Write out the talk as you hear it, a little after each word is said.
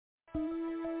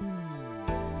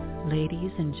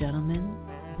Ladies and gentlemen,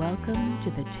 welcome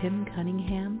to the Tim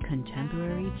Cunningham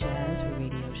Contemporary Jazz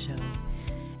Radio Show.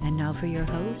 And now for your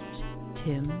host,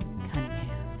 Tim Cunningham.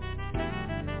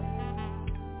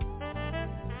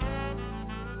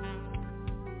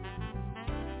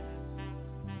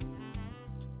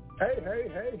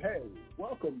 Hey.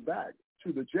 Welcome back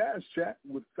to the Jazz Chat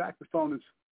with Saxophonist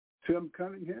Tim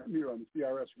Cunningham here on the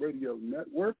CRS Radio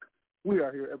Network. We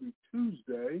are here every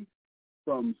Tuesday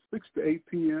from 6 to 8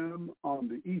 p.m. on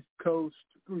the East Coast,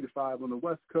 3 to 5 on the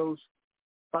West Coast,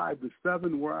 5 to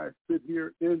 7 where I sit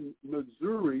here in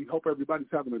Missouri. Hope everybody's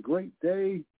having a great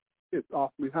day. It's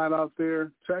awfully hot out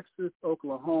there. Texas,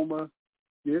 Oklahoma,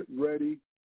 get ready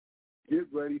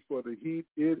for the heat.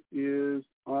 It is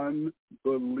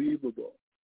unbelievable.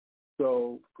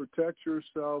 So protect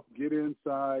yourself, get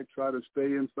inside, try to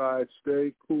stay inside,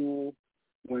 stay cool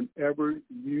whenever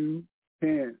you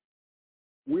can.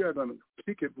 We are going to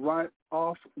kick it right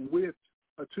off with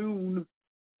a tune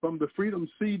from the Freedom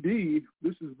CD.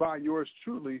 This is by yours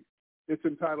truly. It's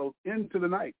entitled Into the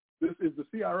Night. This is the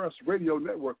CRS Radio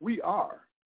Network. We are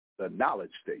the Knowledge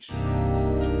Station.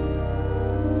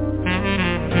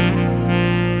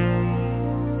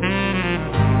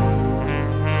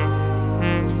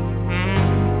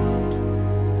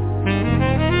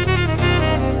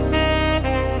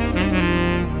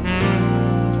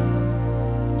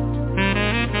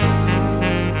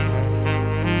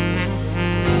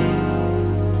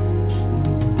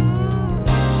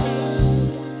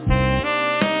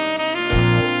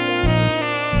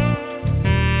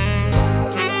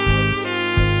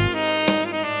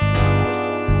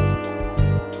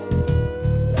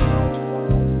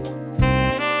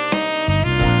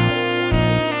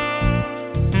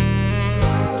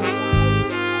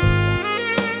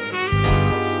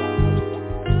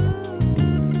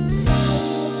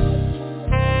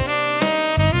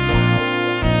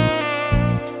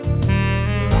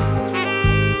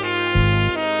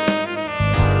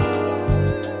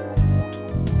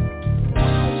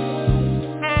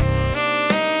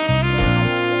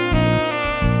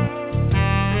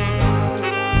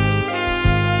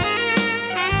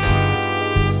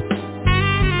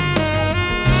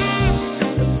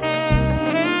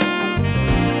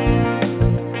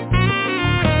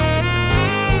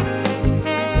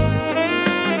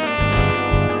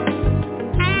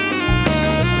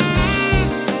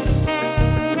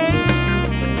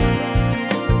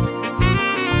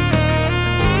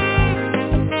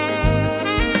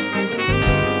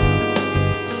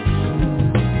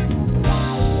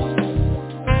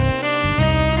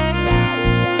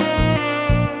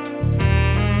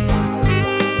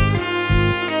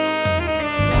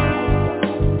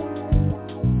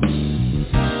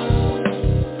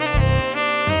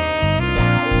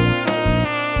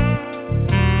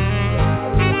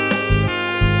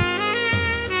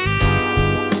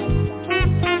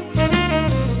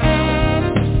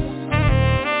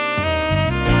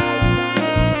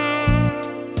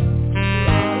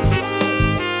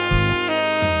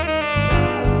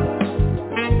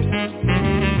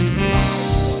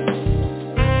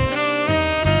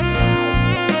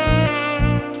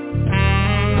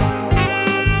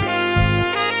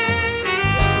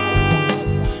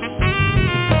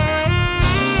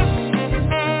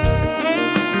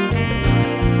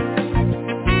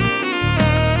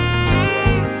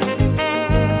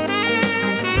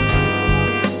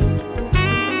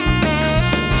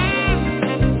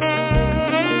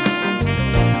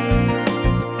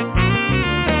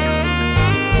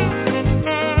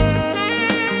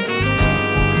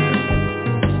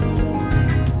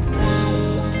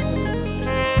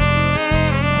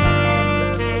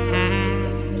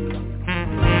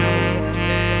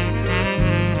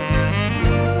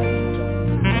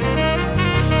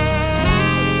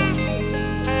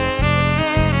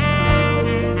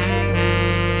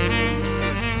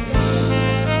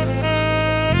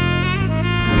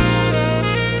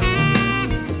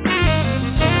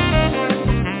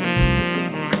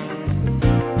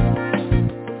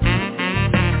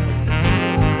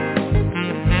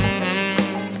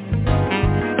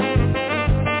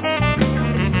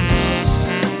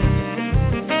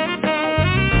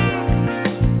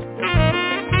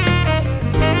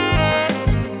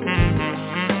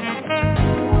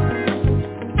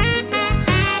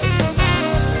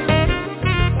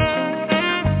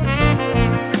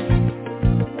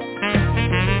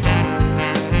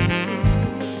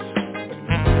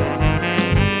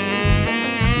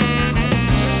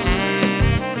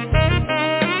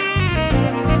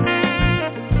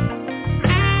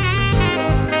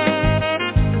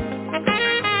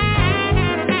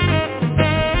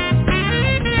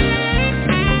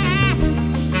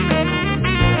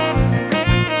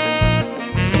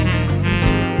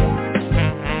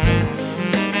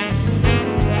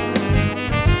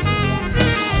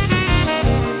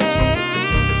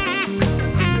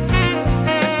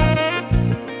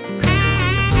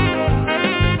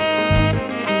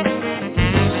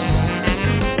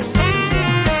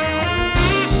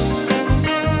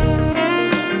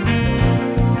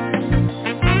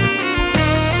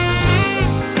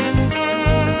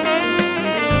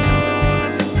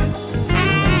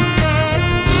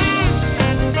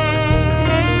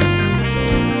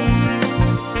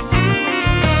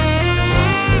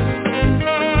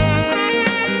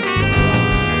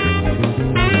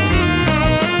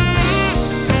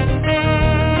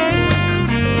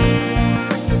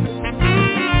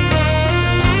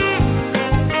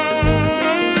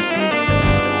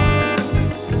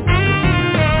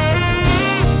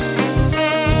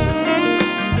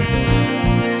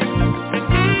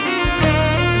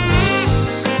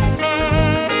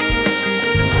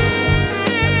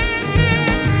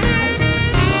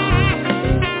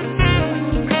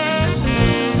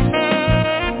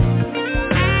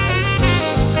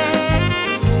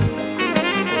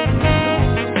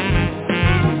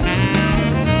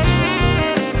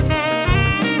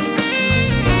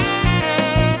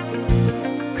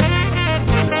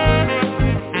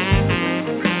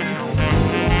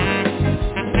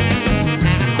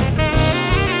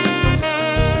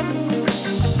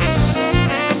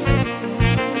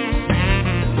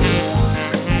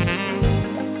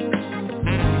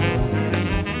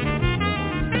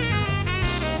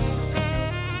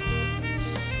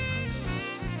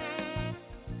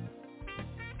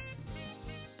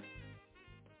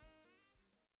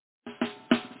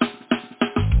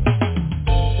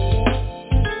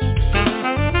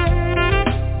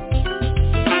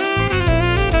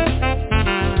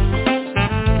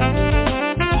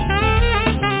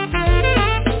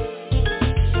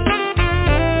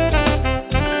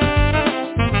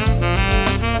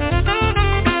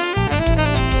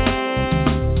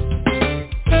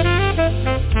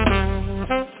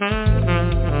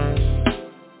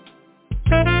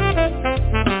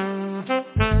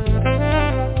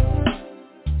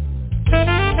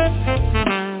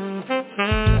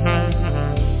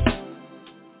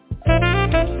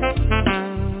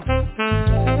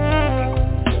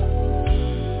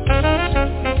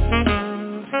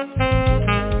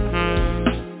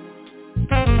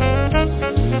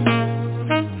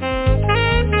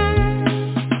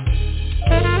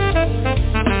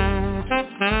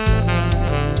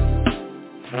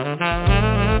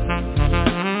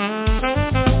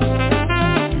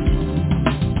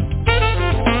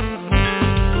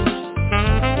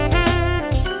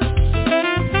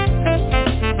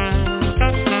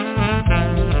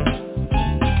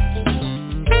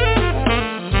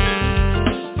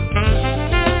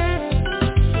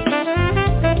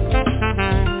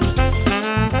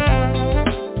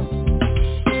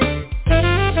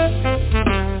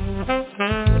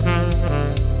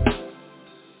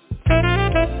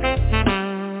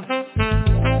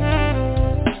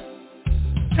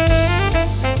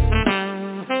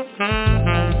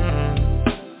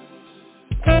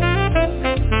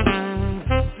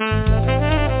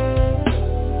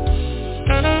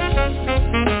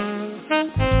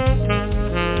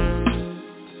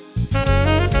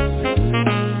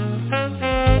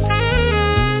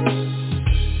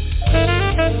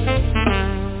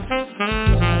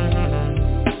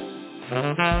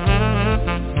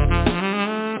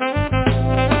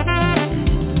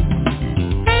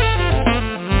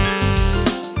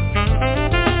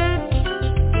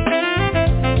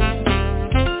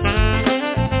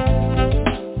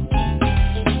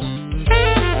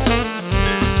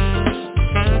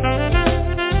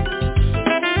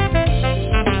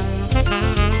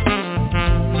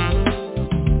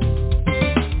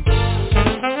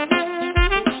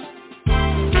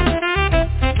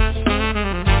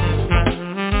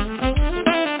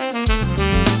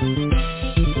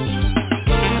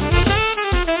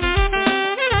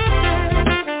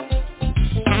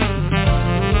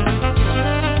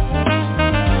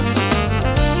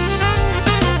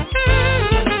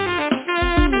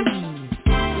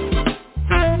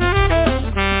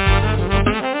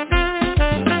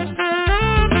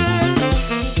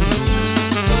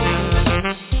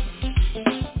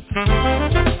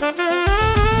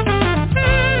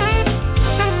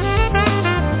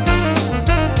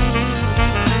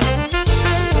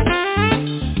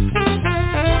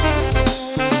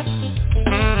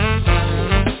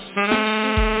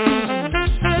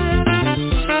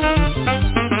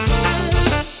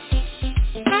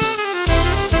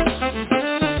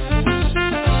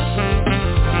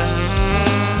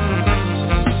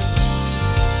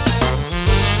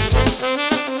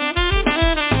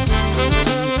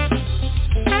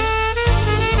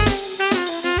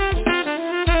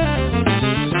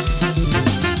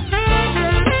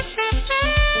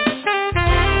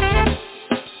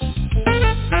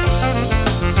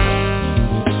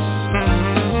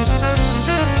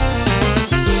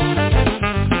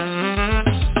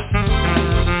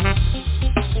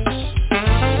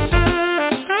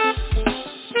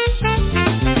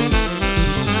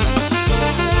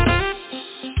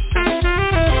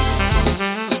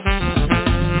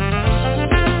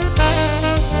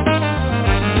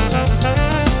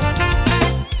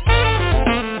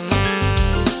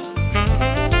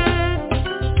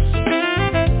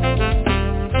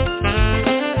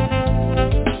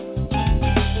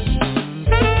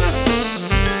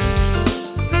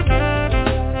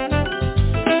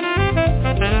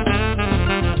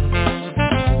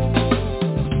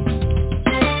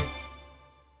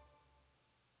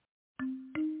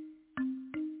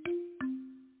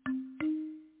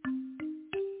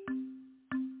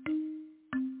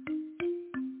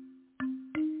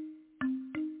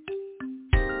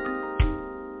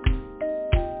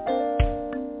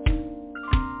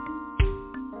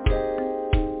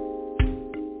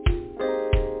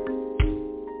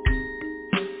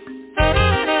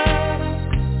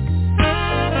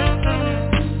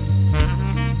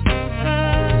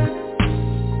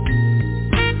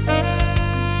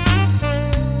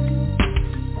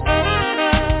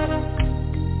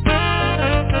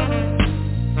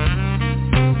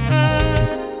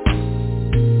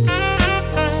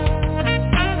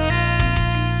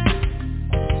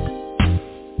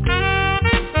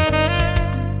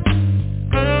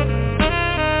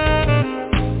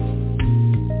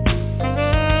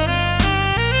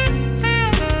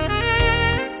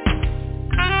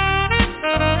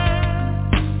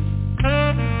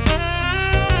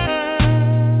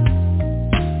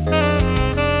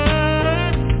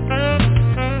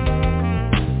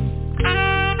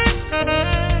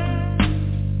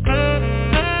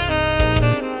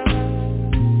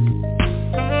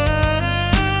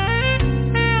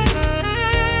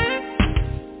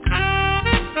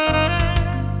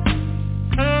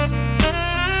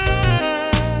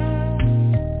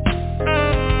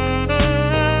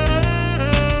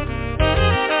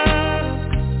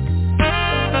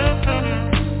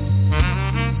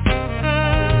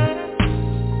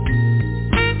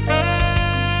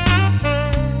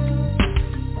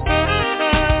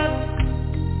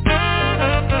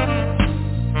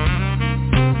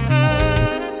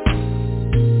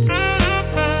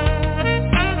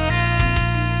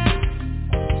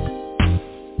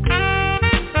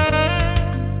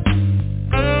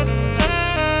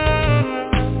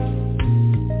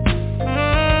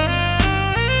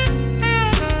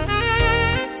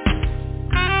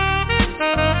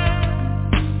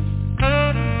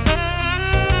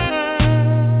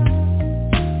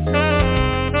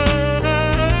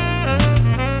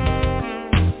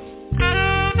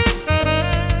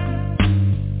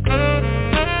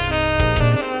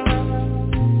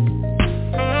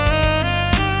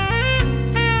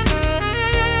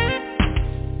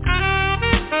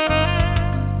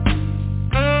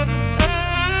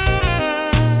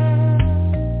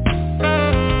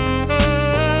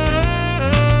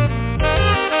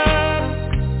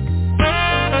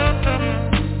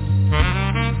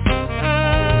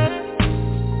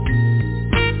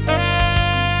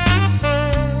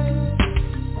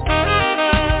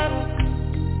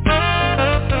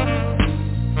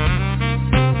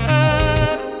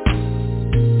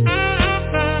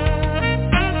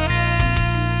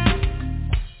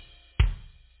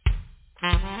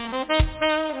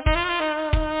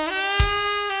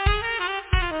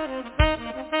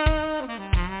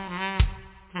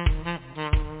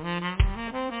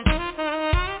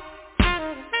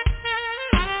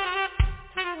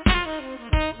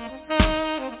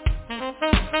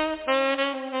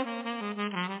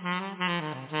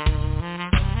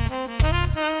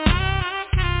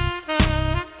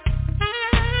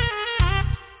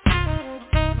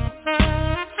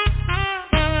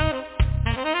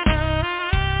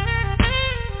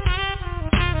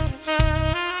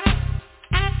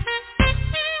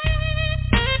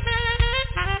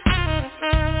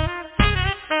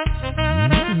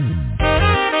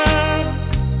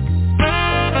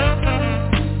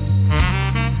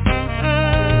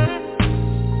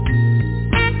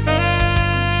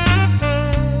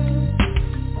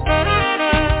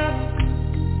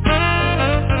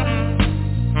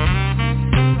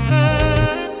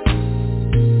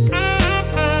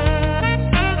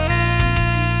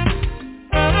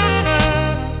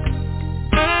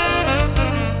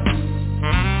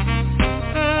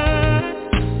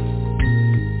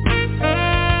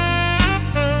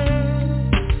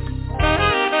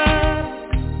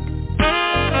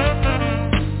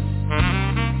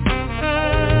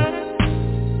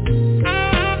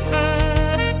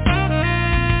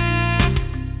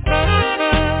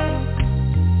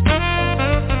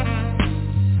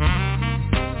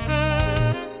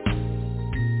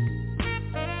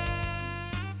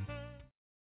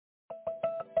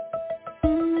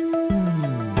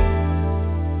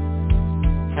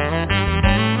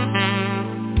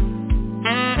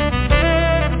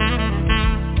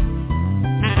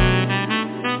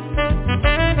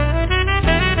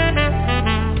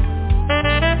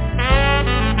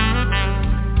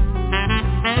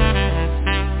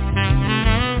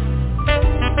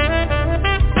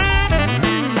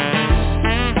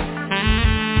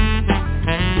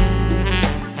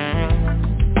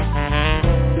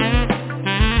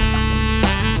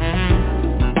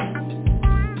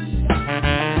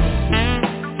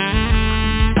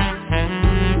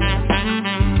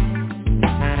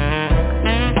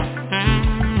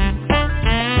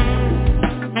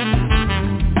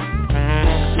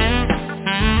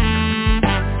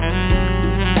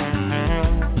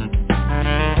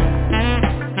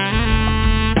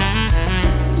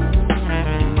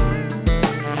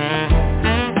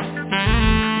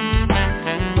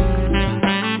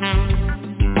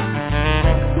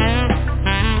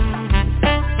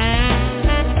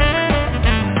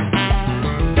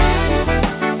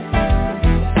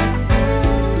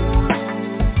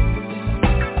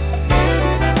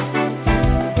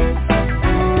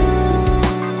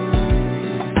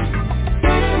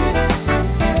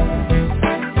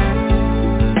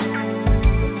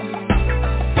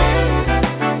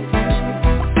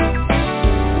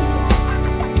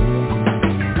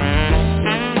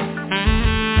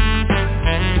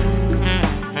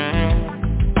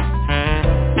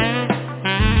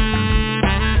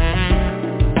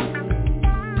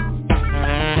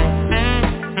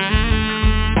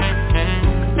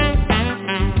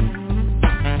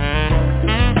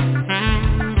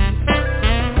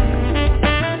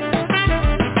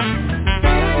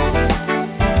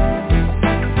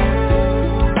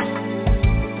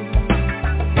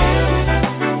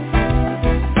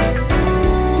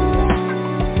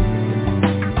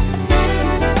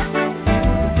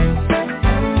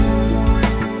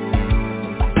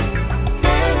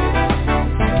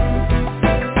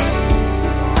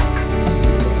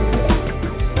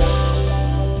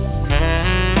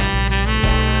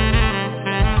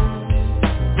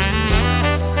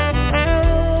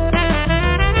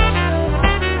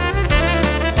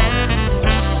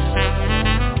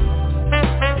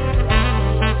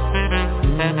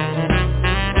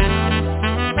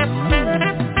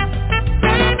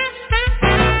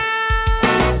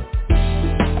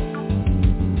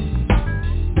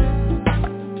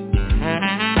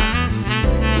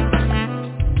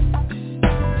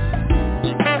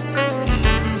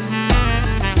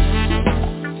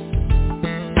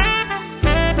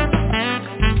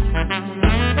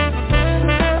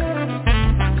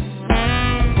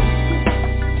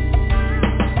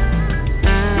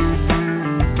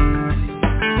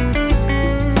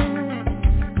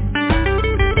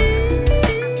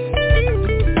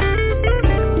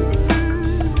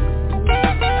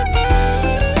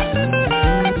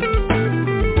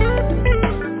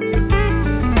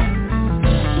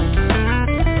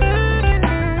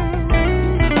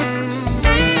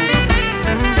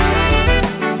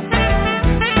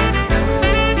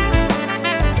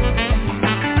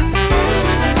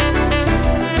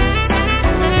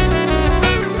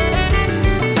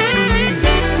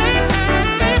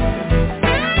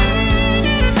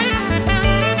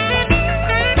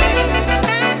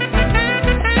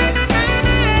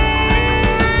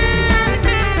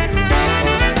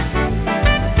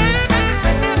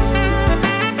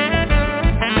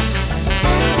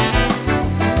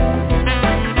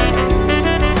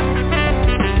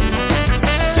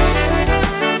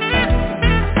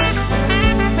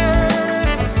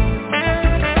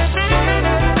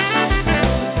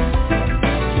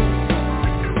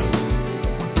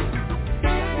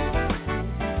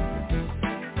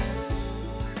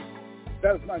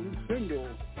 That is my new single,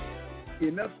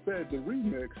 Enough Said, the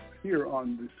remix, here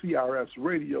on the CRS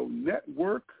Radio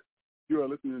Network. You are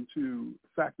listening to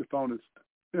saxophonist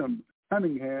Tim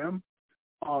Cunningham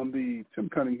on the Tim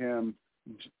Cunningham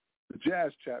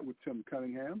Jazz Chat with Tim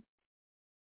Cunningham.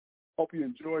 Hope you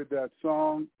enjoyed that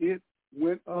song. It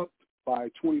went up by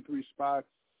 23 spots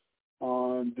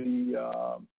on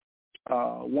the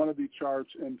one of the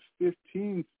charts and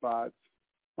 15 spots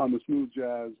on the Smooth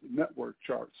Jazz Network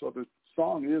chart. So the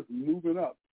song is moving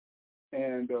up,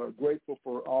 and grateful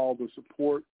for all the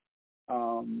support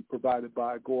provided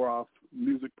by Goroff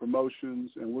Music Promotions,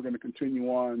 and we're going to continue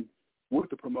on with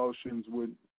the promotions with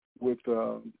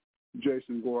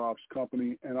Jason Goroff's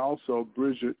company, and also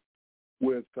Bridget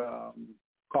with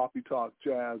Coffee Talk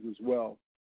Jazz as well.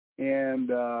 And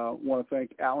want to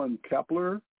thank Alan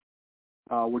Kepler.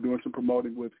 We're doing some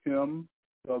promoting with him.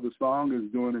 So the song is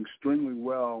doing extremely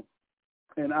well,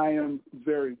 and I am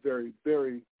very, very,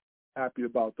 very happy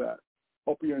about that.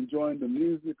 Hope you're enjoying the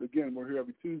music. Again, we're here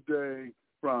every Tuesday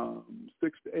from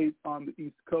 6 to 8 on the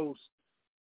East Coast,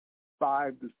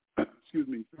 3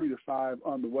 to 5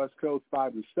 on the West Coast,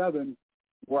 5 to 7,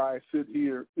 where I sit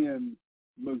here in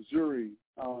Missouri.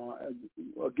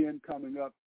 Again, coming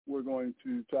up, we're going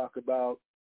to talk about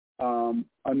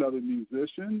another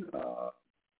musician.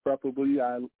 Preferably,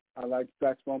 I like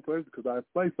saxophone players because I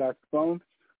play saxophone,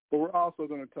 but we're also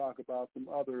going to talk about some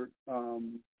other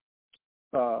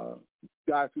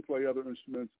guys who play other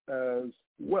instruments as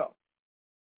well.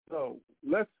 So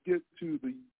let's get to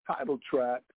the title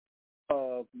track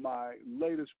of my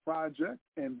latest project,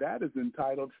 and that is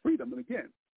entitled Freedom. And again,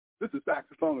 this is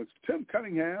saxophonist Tim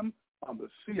Cunningham on the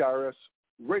CRS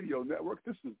Radio Network.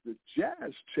 This is the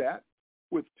Jazz Chat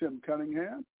with Tim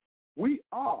Cunningham. We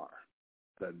are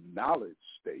the Knowledge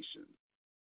Station.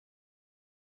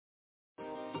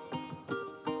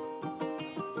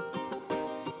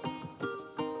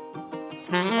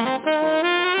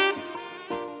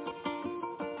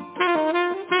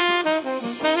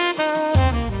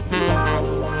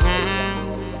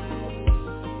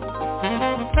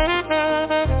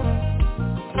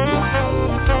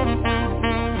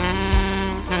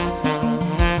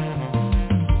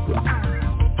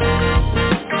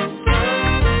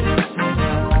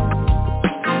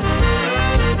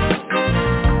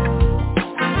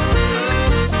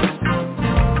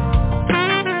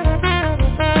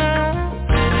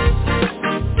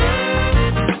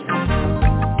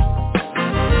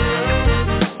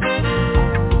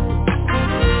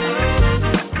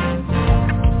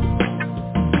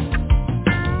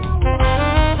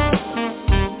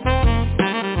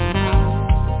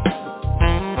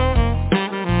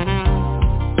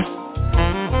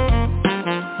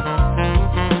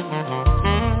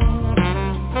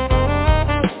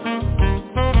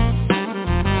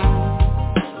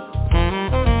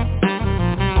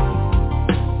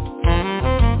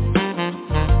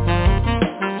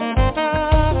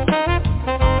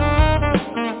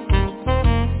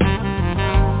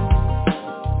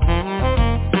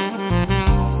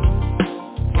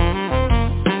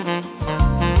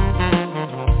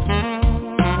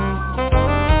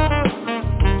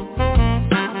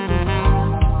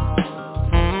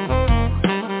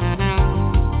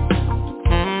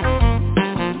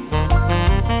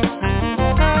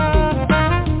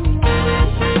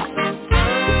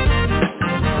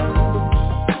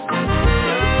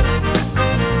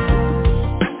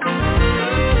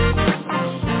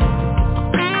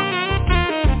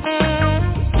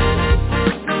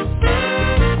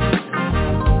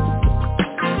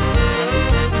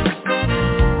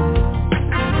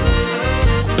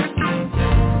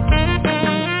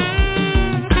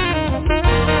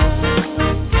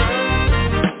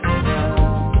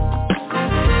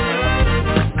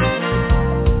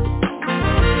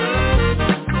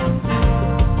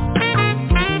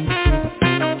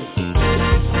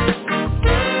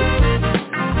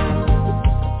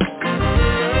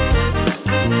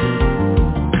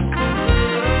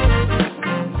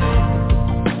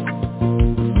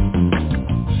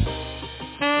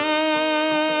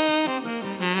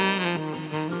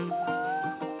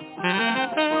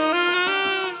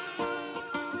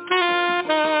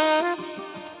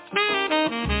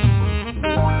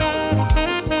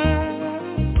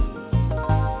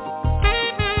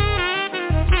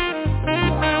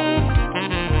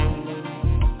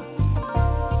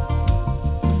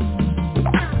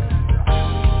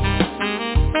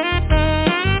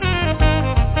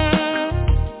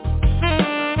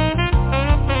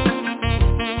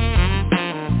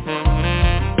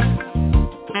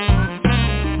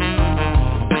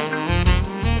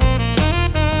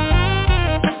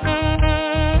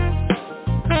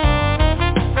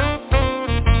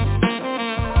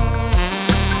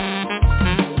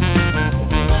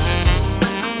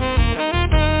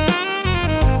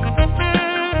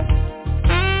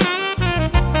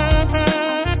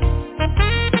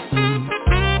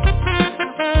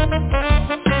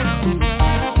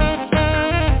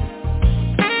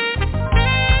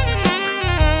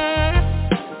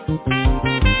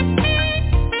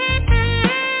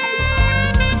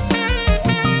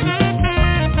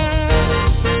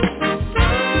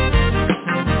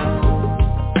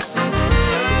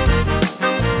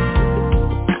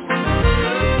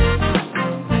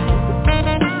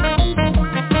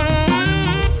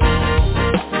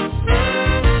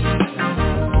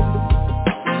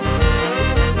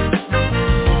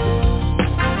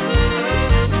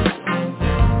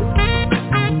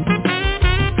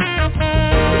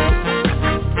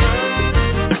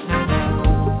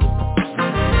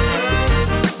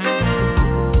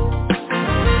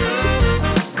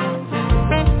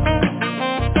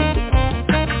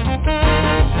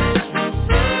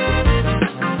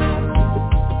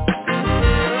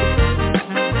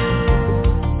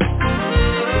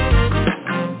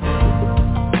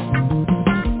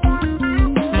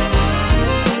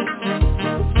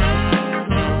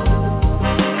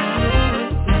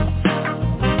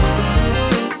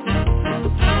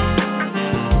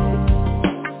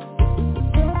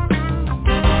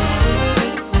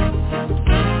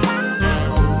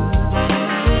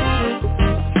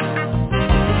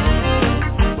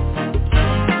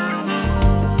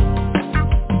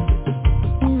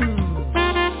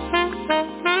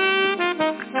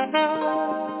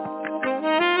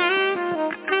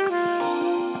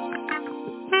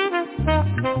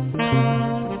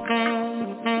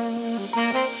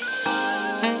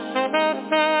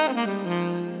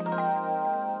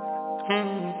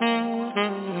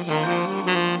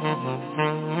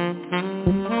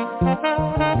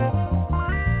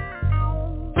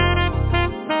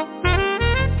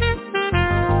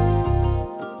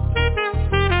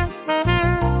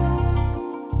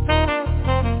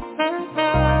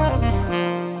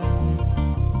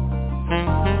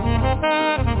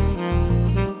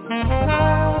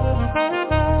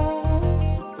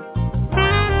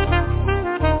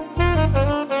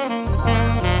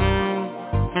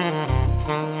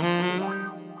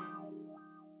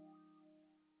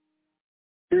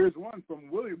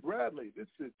 Bradley. This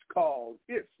is called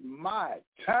It's My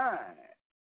Time.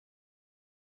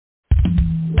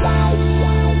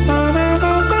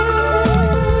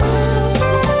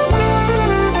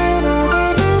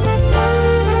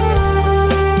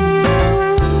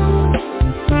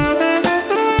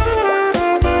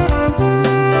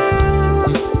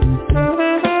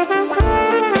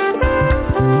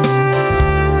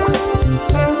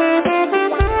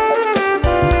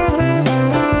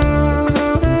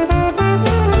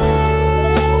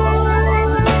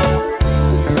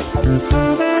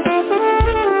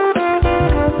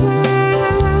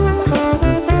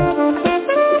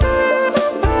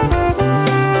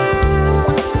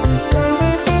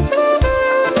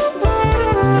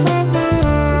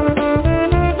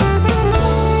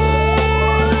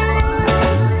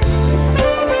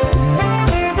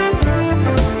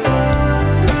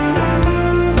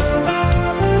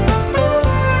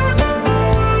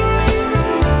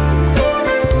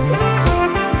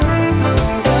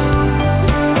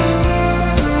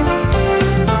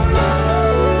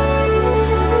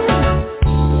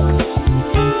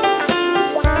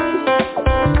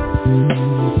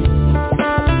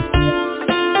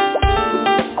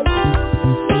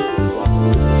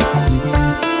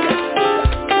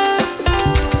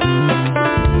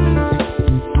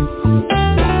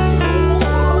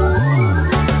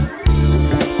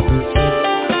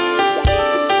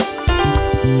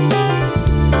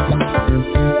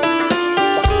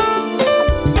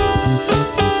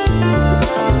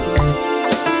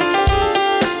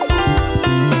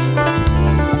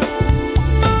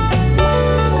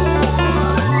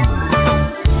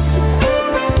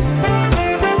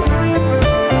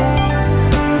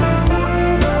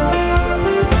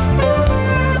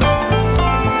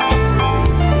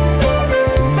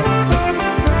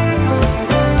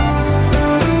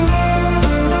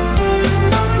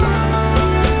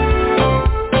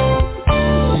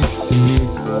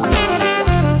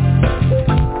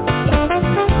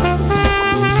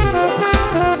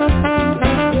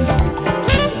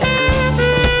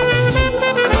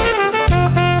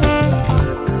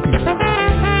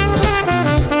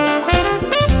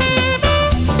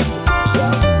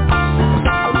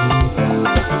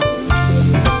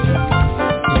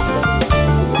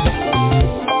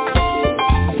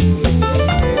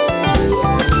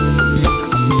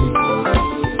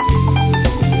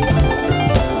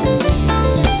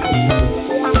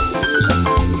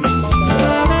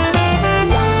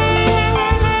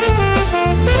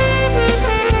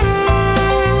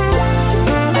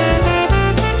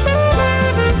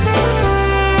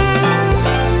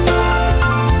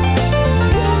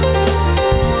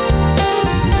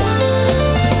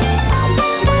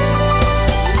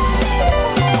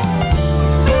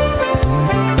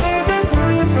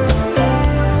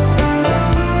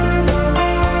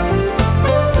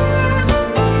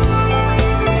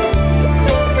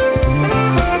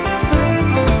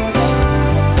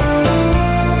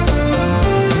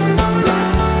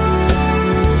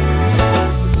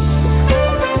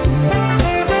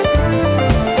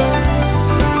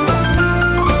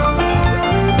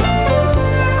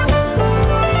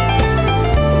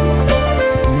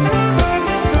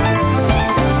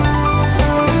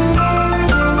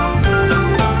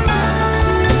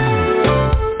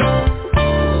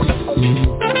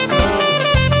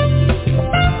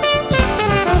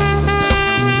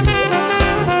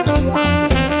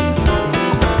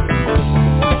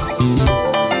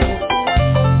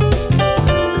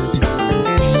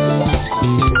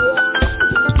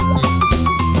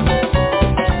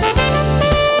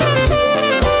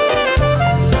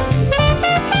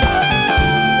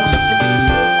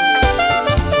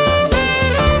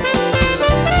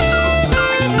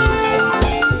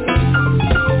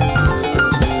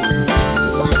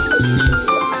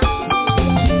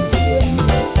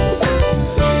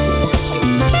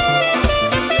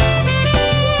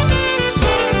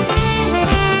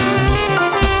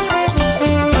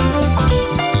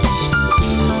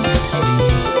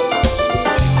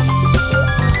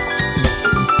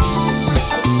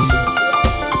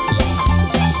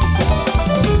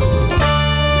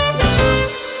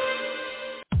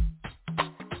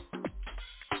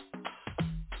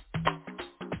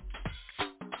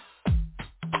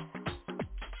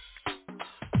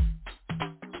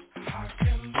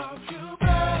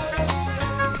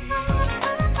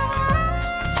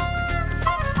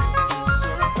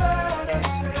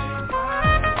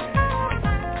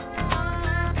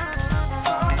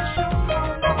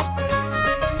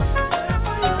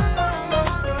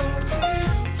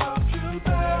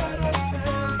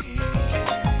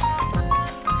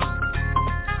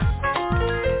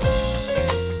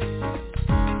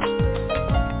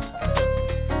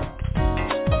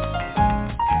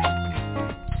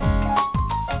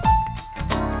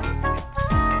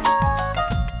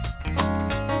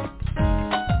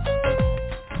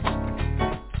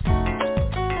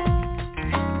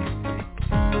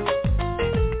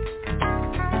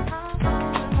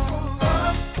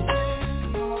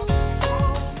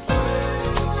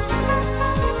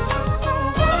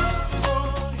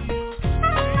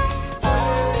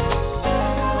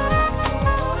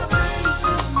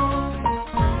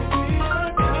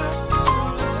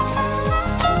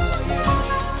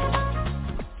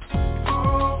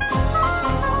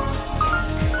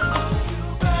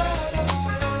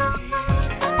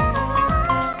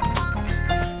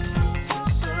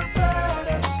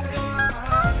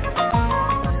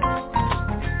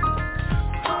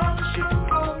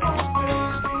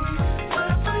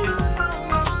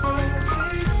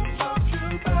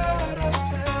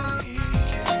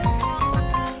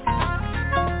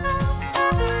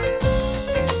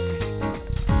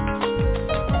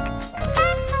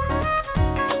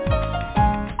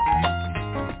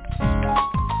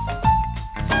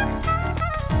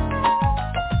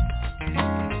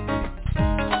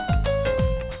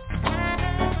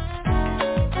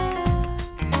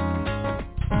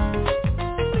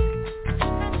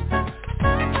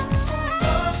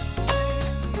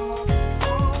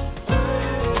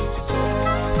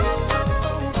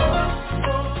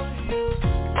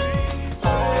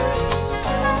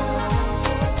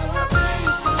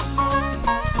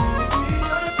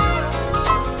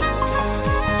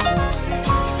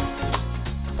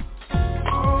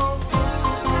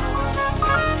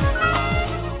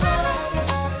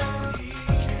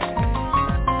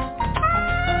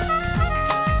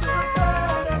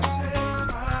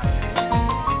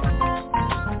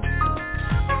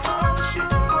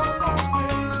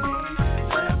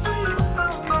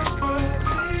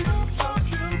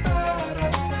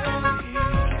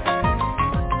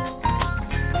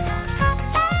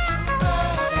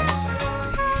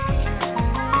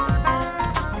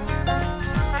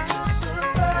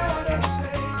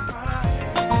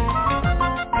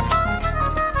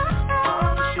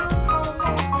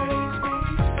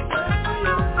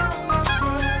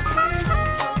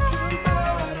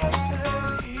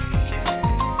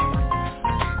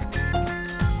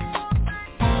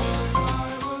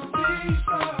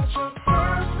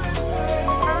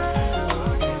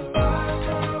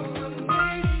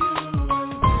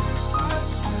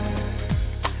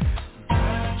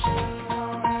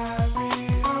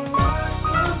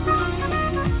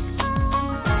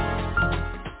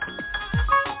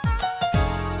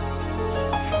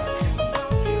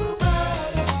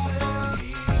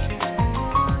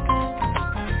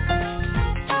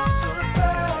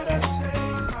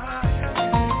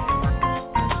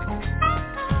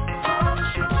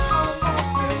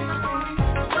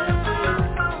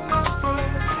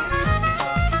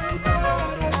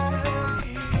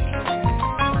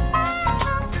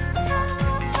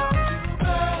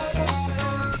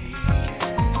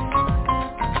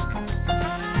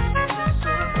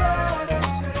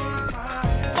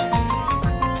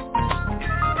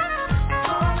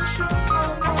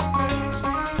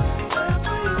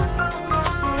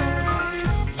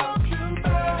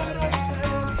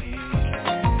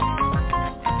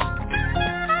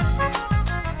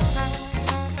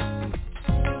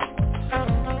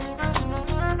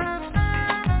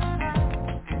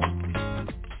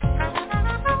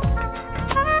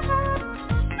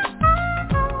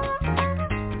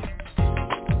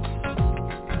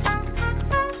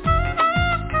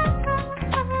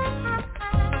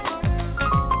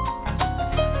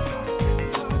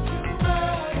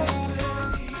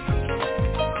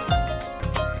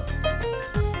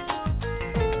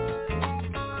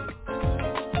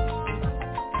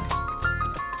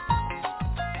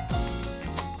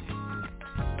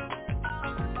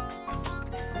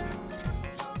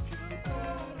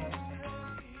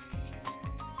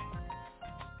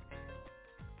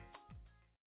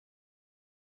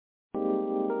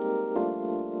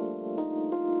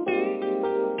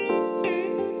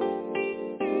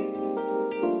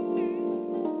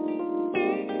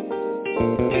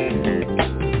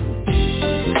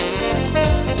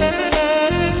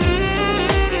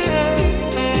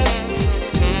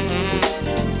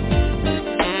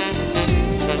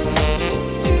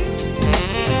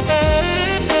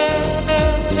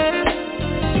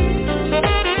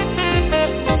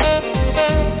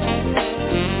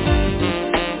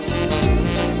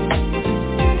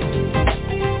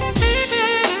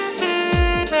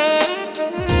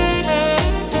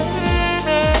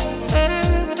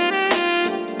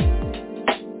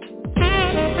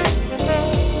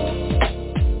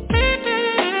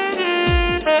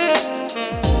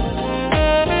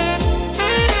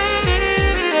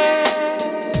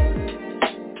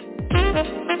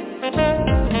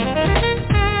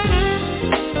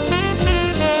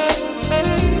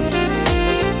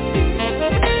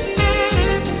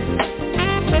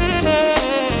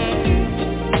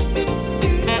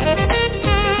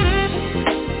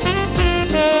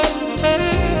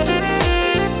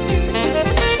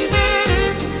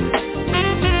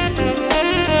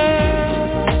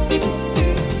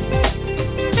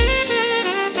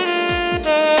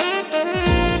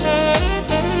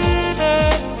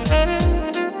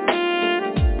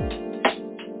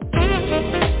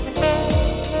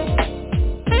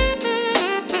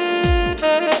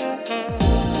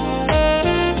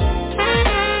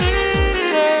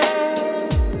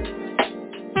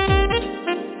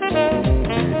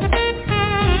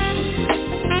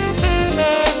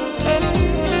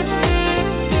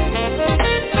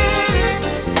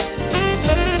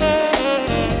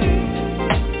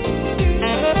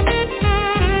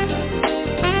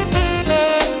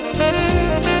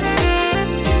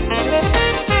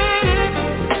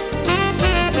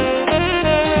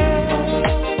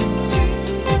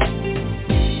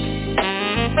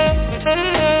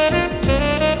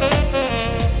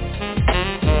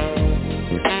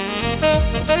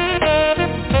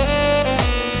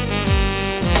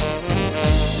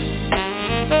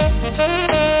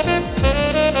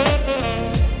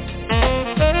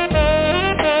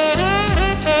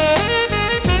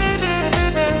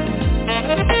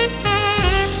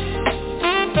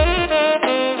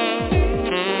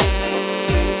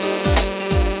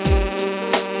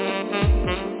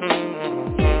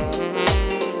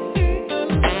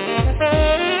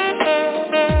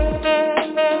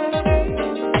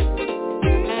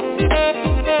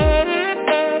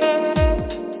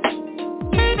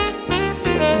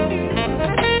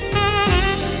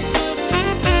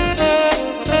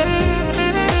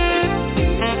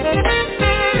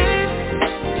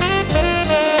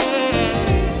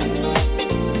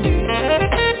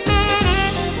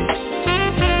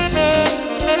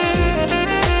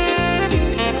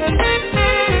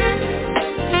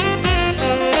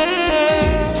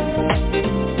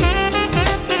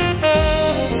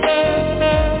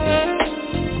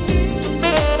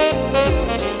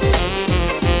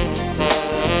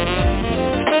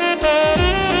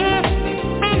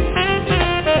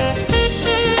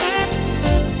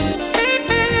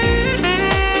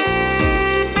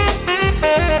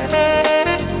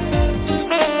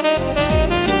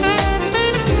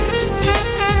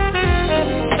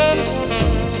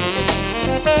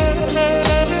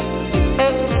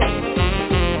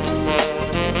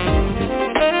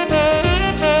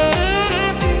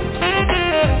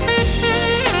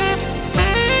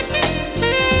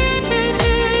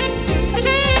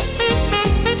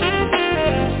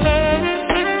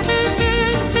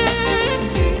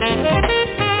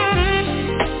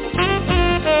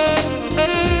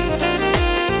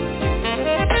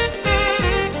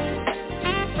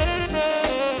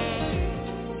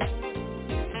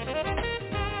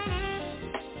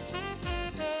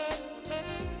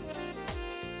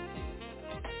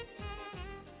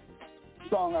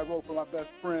 Song I wrote for my best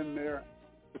friend there.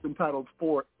 It's entitled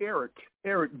For Eric.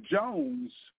 Eric Jones,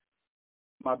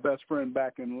 my best friend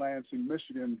back in Lansing,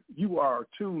 Michigan. You are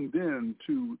tuned in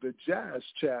to the Jazz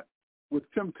Chat with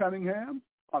Tim Cunningham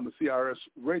on the CRS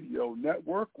Radio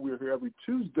Network. We're here every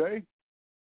Tuesday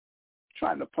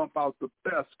trying to pump out the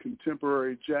best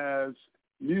contemporary jazz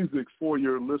music for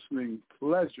your listening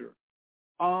pleasure.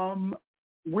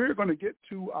 We're going to get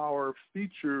to our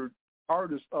featured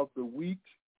artist of the week.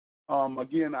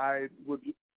 Again, I'd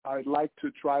like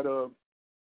to try to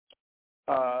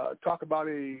talk about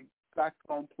a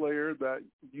saxophone player that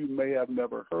you may have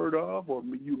never heard of, or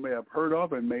you may have heard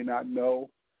of and may not know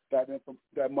that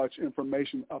much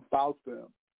information about them.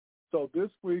 So this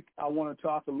week, I want to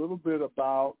talk a little bit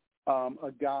about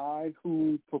a guy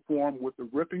who performed with the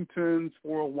Rippingtons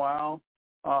for a while.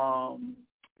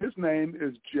 His name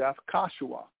is Jeff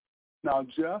Kashiwa. Now,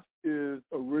 Jeff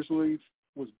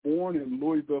was born in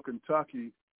Louisville,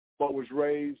 Kentucky, but was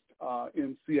raised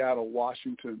in Seattle,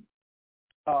 Washington.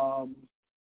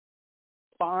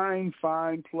 Fine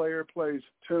player, plays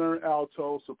tenor,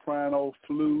 alto, soprano,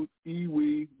 flute,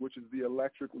 iwi, which is the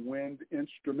electric wind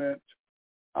instrument.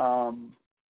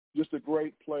 Just a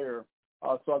great player.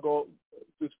 So I'll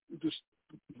just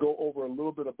go over a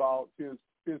little bit about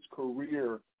his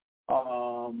career.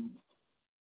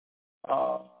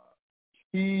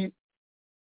 He,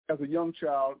 as a young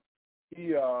child,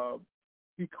 he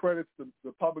credits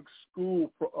the public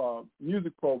school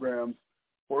music programs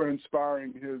for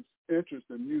inspiring his interest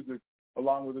in music,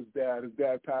 along with his dad. His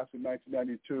dad passed in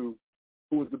 1992,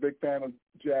 who was a big fan of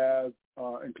jazz,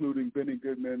 including Benny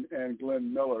Goodman and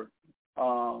Glenn Miller.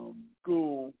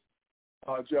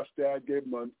 Jeff's dad gave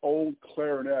him an old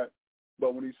clarinet,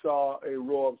 but when he saw a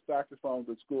row of saxophones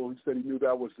at school, he said he knew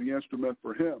that was the instrument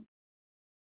for him.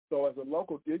 So as a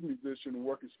local gig musician and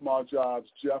working small jobs,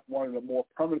 Jeff wanted a more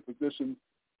permanent position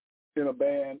in a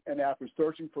band, and after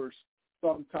searching for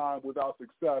some time without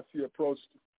success, he approached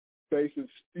bassist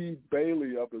Steve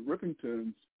Bailey of the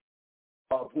Rippingtons,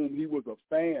 of whom he was a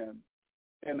fan,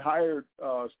 and hired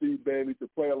Steve Bailey to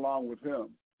play along with him.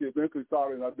 He eventually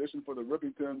started an audition for the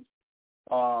Rippingtons,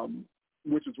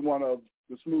 which is one of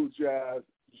the smooth jazz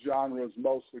genre's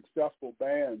most successful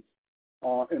bands,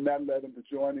 and that led him to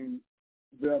joining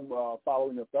them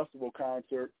following a festival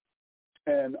concert,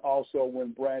 and also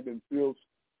when Brandon Fields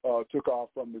took off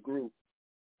from the group.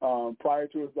 Prior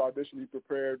to his audition, he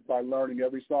prepared by learning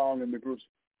every song in the group's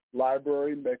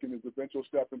library, making his eventual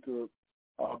step into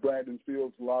Brandon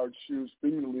Fields' large shoes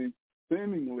seemingly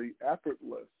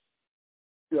effortless.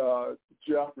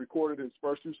 Jeff recorded his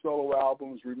first two solo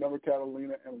albums, Remember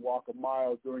Catalina and Walk a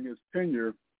Mile, during his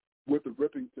tenure with the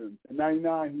Rippingtons. In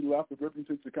 1999, he left the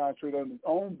Rippingtons to concentrate on his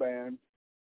own band,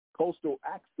 Coastal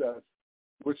Access,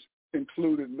 which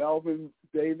included Melvin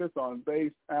Davis on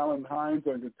bass, Alan Hines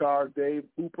on guitar, Dave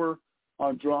Hooper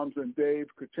on drums, and Dave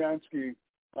Kachansky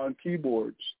on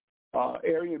keyboards.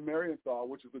 Arian Marienthal,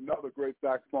 which is another great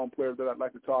saxophone player that I'd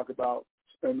like to talk about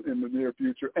in the near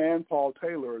future, and Paul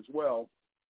Taylor as well,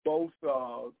 both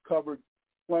covered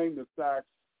playing the sax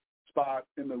spot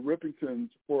in the Rippingtons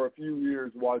for a few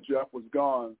years while Jeff was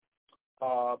gone.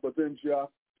 But then Jeff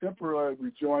temporarily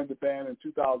rejoined the band in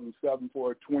 2007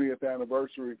 for a 20th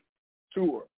anniversary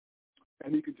tour,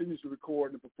 and he continues to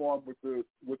record and perform with the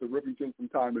Rippingtons from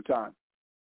time to time.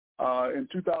 In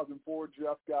 2004,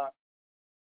 Jeff got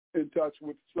in touch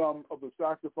with some of his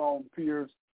saxophone peers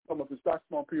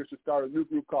to start a new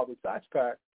group called the Sax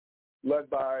Pack, led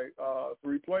by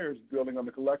three players building on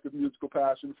the collective musical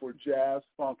passion for jazz,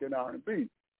 funk, and R&B.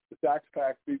 The Sax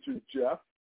Pack features Jeff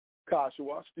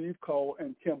Kashiwa, Steve Cole,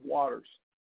 and Kim Waters.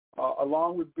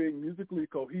 Along with being musically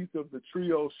cohesive, the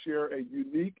trio share a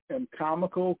unique and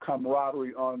comical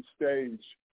camaraderie on stage.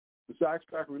 The Sax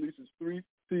Pack releases 3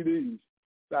 CDs,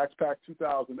 Sax Pack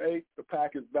 2008, The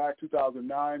Pack is Back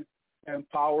 2009, and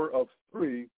Power of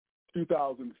 3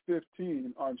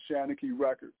 2015 on Shanachie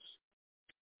Records.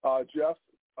 Jeff,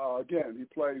 again, he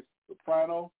plays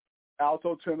soprano,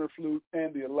 alto, tenor, flute,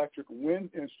 and the electric wind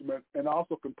instrument, and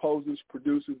also composes,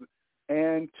 produces,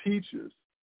 and teaches.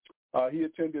 He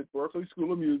attended Berklee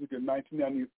School of Music in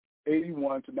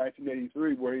 1981 to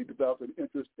 1983, where he developed an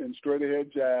interest in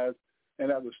straight-ahead jazz,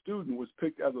 and as a student was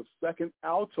picked as a second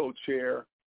alto chair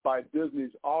by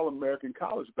Disney's All-American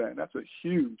College Band. That's a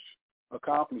huge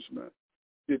accomplishment.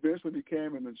 He eventually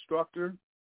became an instructor.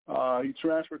 He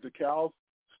transferred to Cal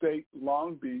State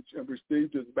Long Beach and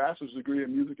received his bachelor's degree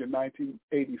in music in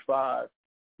 1985.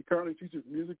 He currently teaches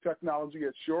music technology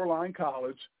at Shoreline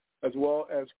College, as well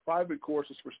as private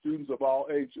courses for students of all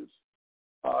ages.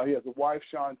 He has a wife,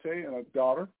 Shantae, and a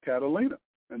daughter, Catalina.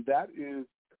 And that is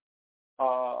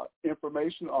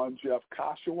information on Jeff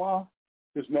Kashiwa.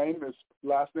 His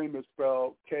last name is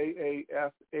spelled Kashiwa,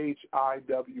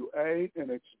 and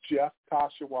it's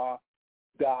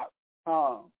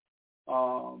jeffkashiwa.com.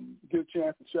 Get a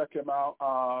chance to check him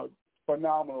out.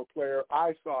 Phenomenal player.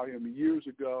 I saw him years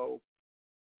ago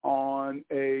on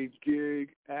a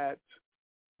gig at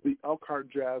the Elkhart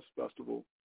Jazz Festival.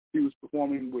 He was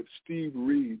performing with Steve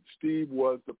Reed. Steve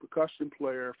was the percussion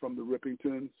player from the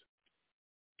Rippingtons,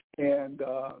 and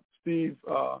Steve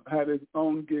had his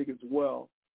own gig as well,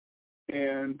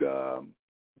 and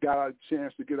got a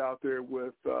chance to get out there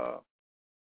with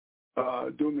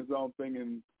doing his own thing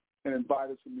and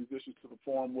invited some musicians to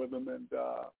perform with him. And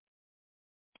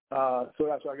so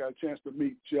that's how I got a chance to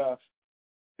meet Jeff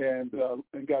and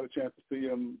got a chance to see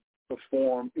him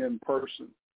perform in person.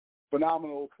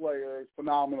 Phenomenal player,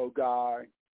 phenomenal guy.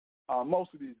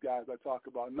 Most of these guys I talk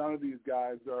about, none of these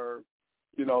guys are,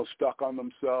 stuck on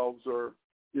themselves or,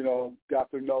 got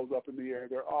their nose up in the air.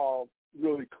 They're all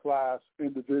really class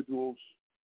individuals.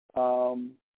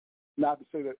 Not to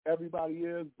say that everybody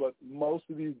is, but most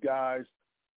of these guys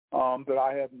that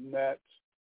I have met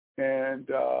and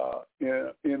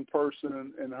in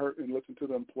person and heard and listened to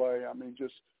them play. I mean,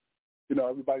 just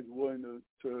everybody's willing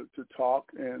to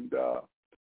talk and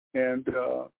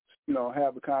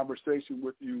have a conversation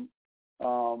with you,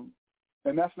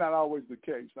 and that's not always the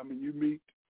case. I mean, you meet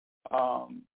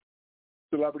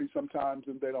celebrities sometimes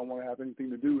and they don't want to have anything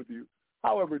to do with you.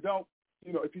 However, if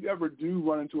you ever do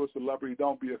run into a celebrity,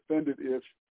 don't be offended if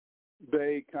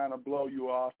they kind of blow you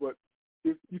off. But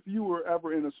if you were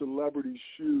ever in a celebrity's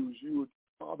shoes, you would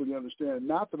probably understand.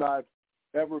 Not that I've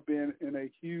ever been in a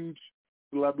huge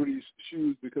celebrity's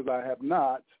shoes, because I have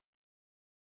not.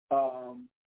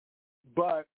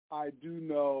 But I do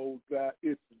know that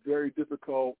it's very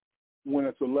difficult when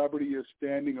a celebrity is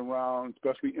standing around,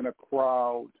 especially in a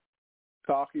crowd,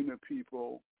 talking to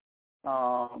people,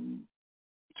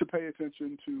 to pay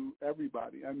attention to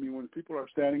everybody. I mean, when people are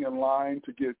standing in line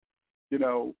to get,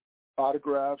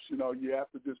 autographs, you have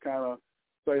to just kind of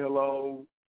say hello,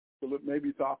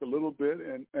 maybe talk a little bit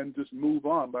and just move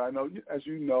on. But I know, as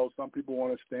you know, some people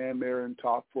want to stand there and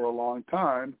talk for a long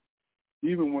time,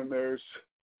 even when there's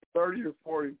 30 or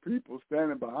 40 people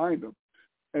standing behind them.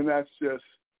 And that's just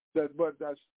that, but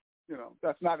that's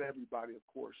not everybody, of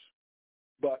course.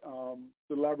 But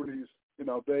celebrities,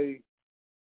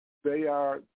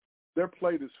 their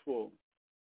plate is full.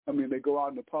 I mean, they go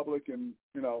out in the public and,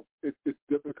 it's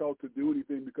difficult to do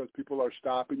anything because people are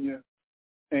stopping you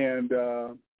and,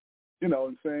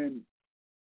 and saying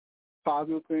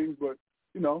positive things. But,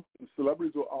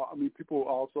 celebrities people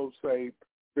also say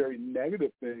very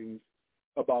negative things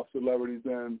about celebrities.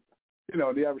 And,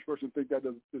 the average person thinks that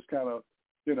just kind of,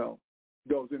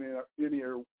 goes in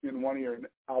one ear and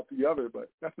out the other. But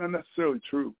that's not necessarily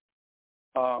true.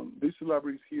 These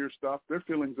celebrities hear stuff. Their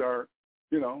feelings are,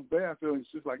 they have feelings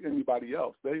just like anybody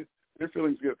else. Their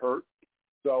feelings get hurt.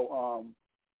 So,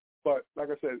 but like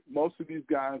I said, most of these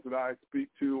guys that I speak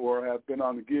to or have been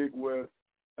on the gig with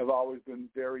have always been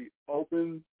very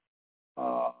open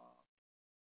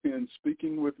in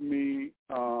speaking with me,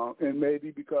 and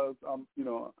maybe because I'm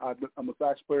a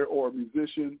sax player or a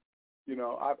musician.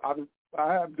 I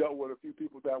have dealt with a few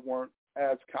people that weren't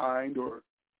as kind or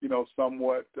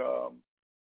somewhat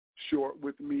short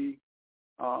with me,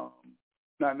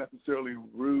 not necessarily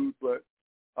rude, but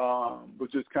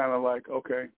just kind of like,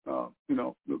 okay,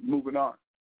 moving on.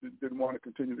 Didn't want to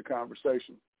continue the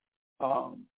conversation.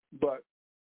 But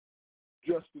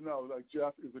just to know, like,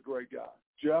 Jeff is a great guy.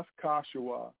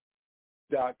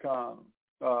 jeffkashiwa.com.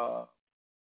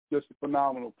 Just a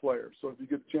phenomenal player. So if you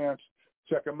get a chance,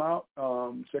 check him out.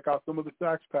 Check out some of the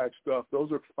Sax Pack stuff.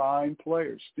 Those are fine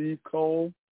players. Steve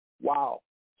Cole, wow.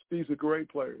 Steve's a great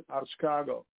player out of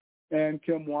Chicago. And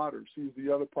Kim Waters, he's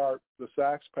the other part, the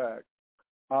Sax Pack.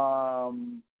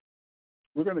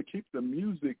 We're going to keep the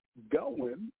music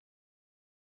going.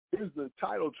 Here's the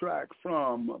title track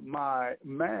from my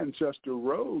Manchester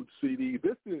Road CD.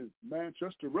 This is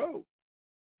Manchester Road.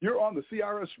 You're on the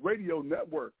CRS Radio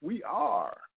Network. We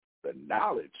are the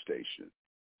Knowledge Station.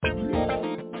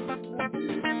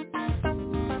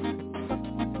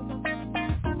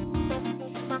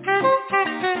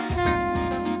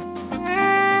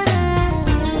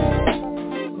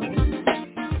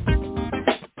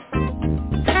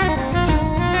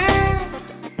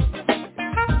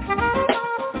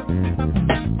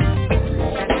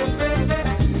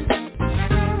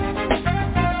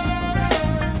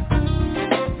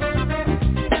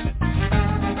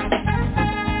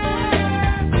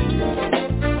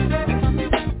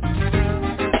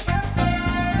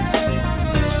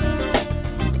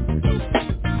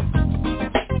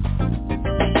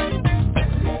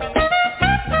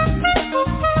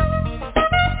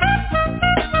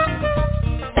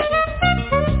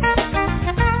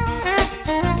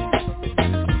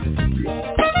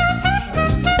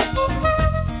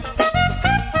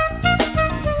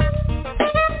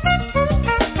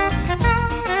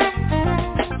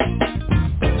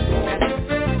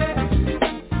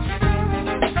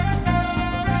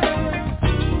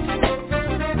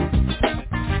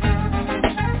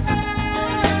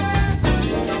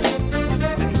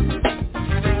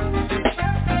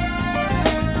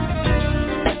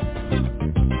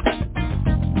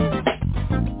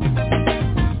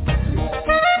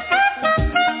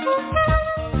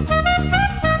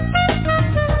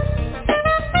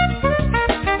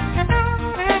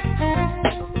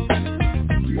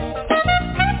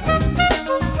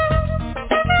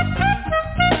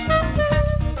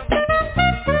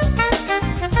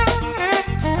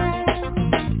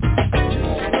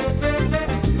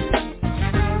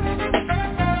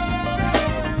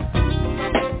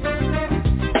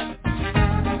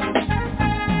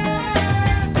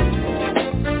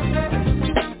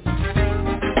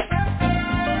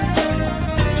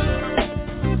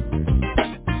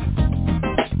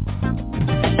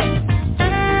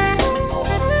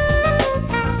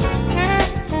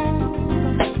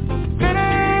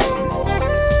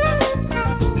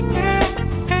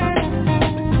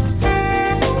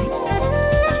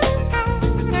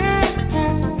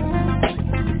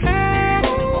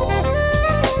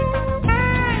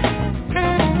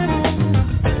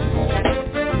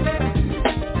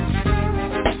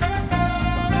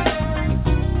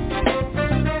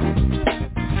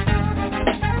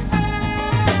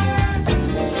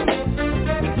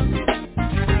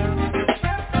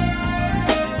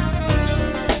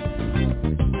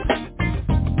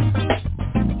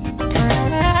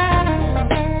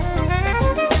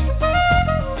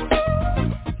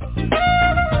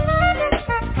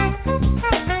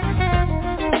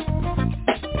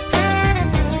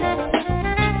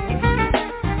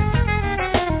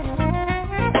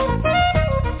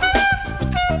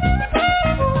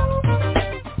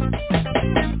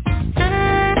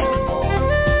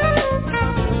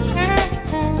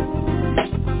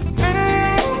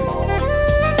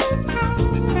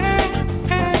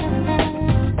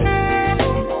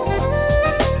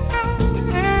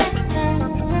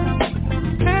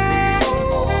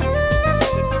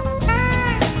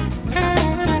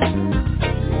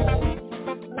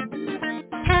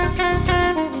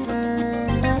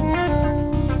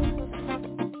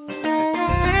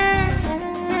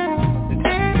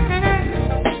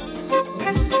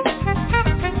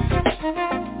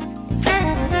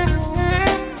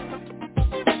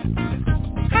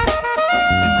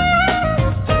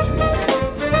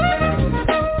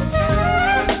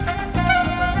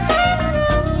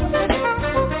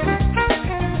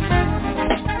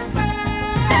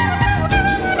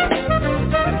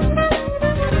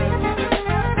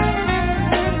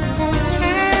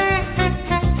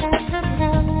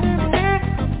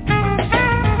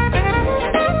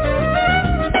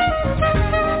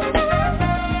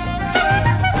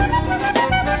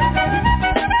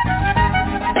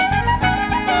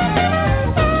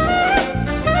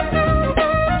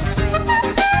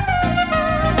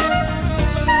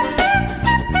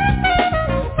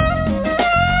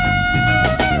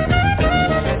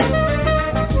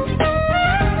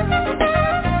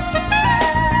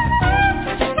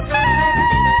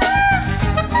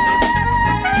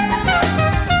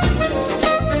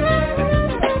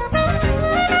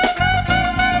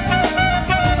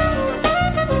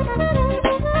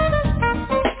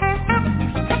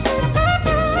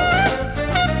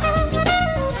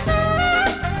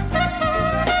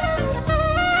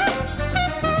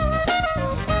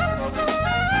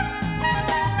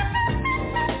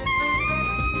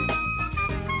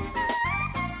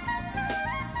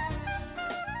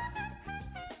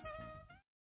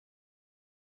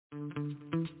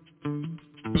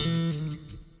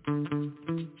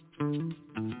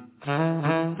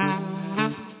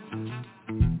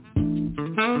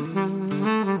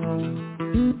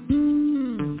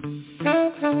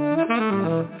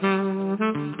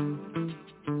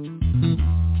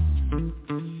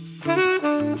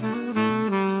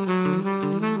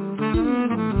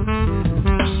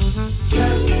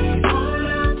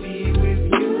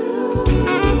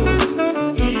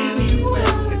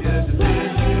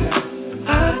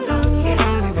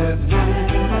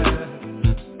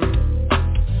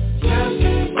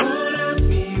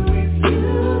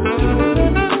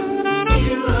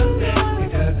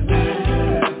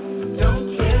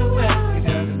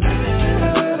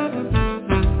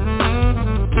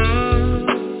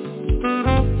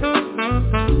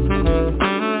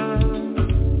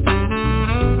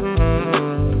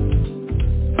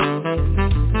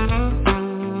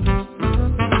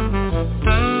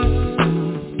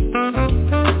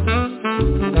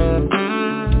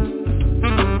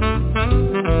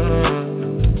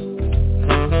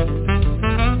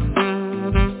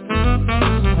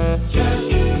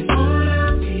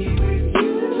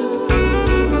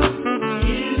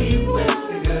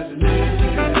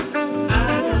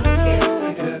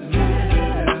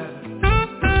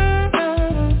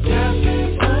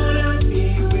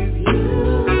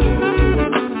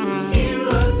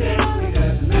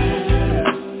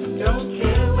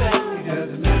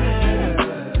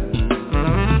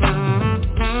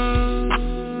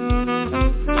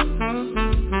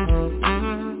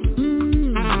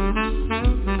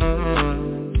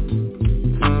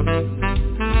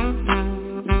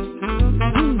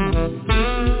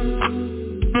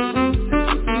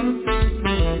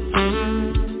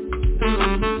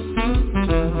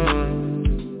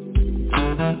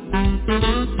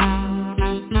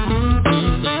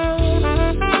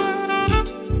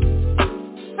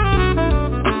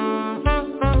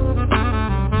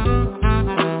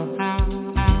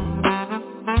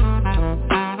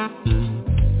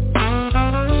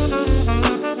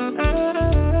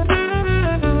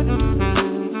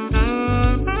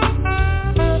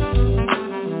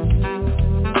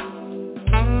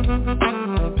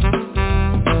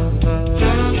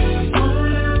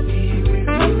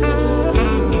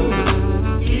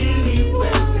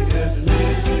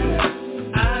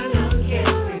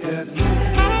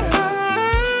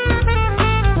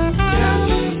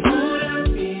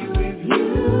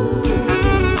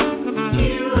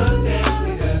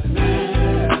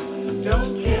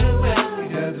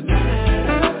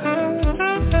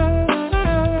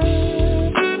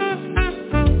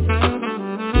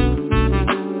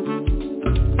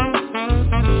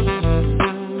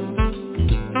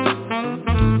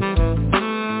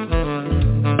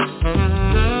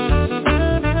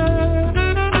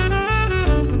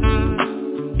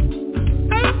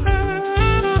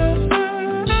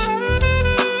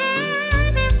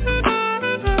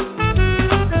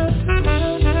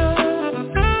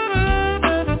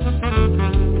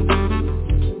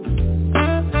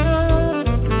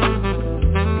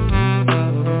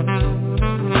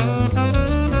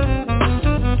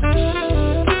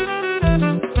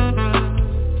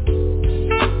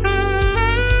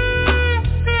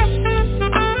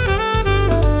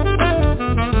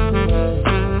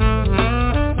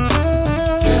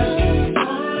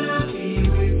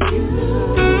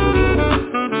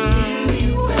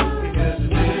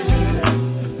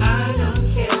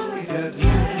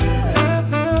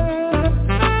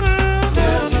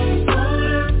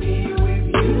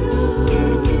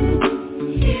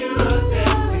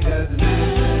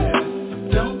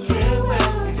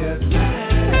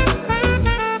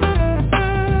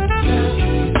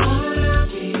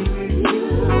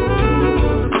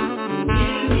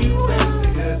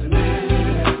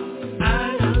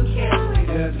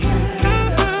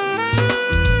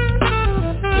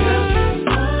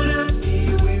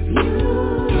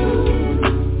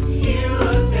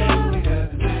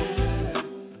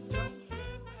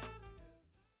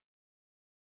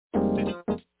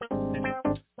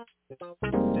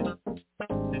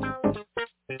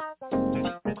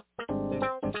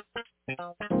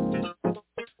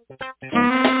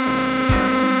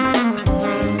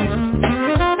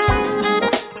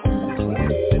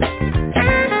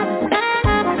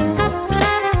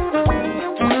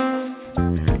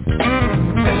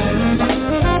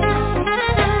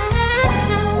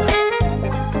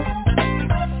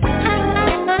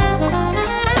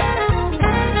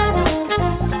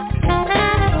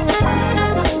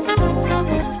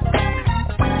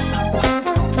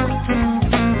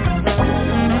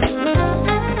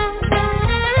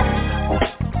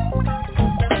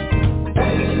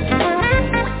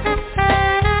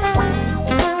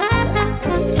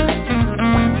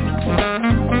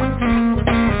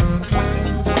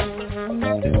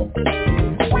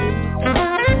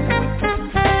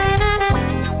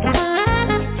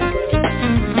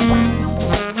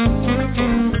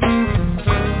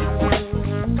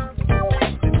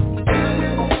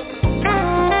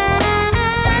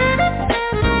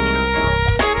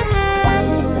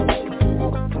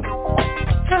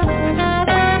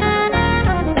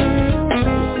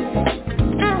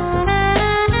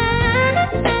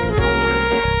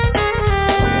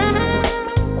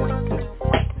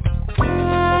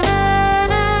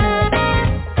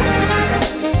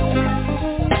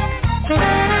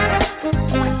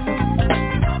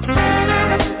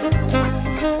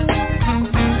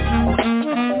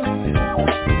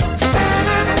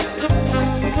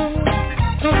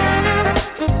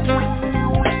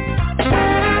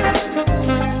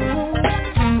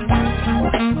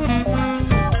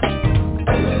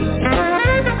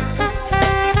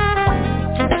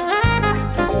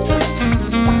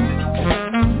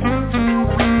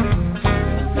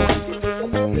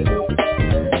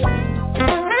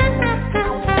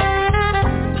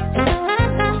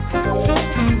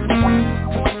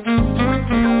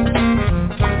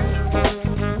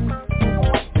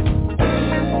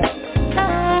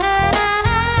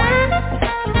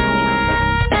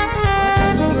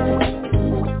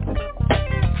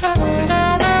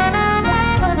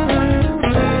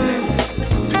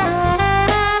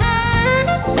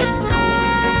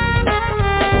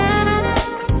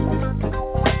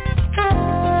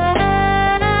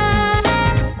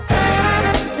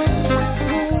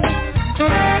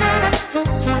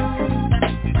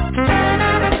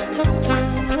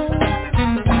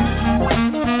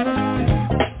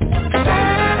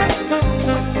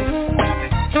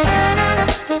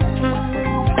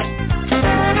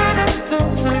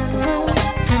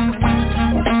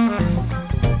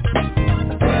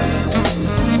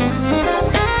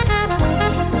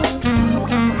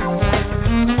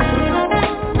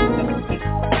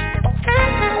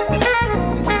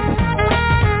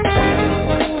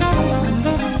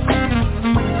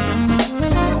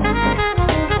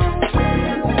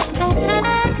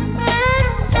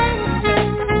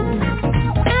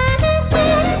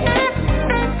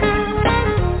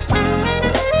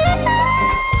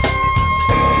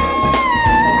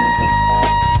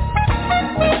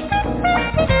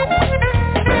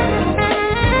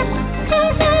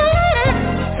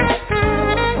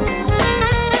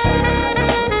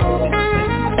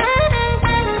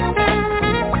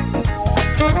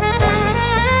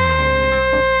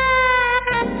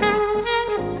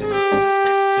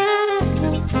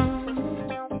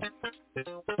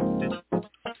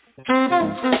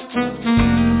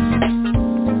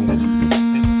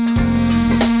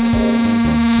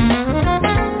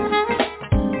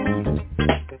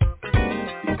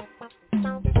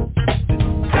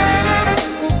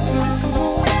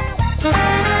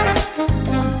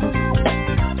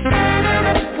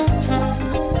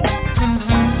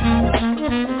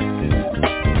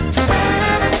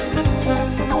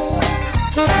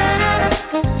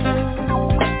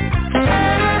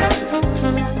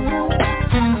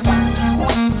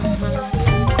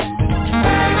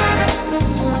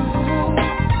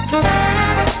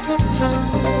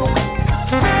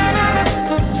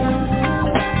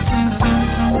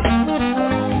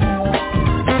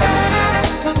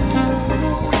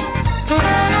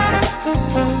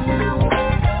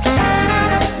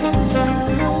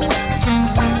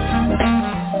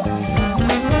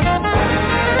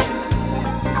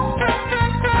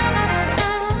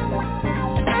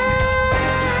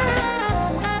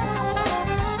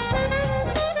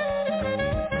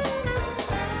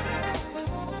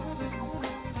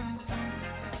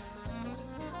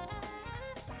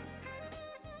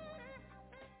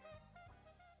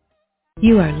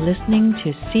 You are listening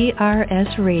to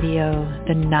CRS Radio,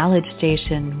 the Knowledge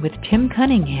Station with Tim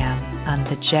Cunningham on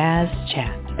the Jazz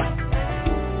Chat.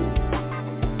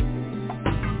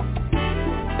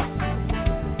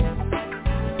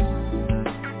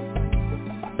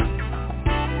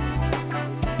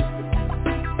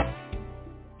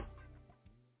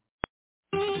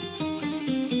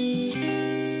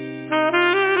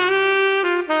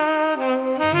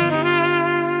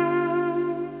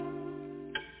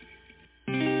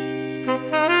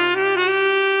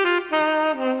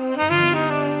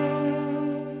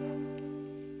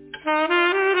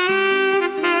 Thank you.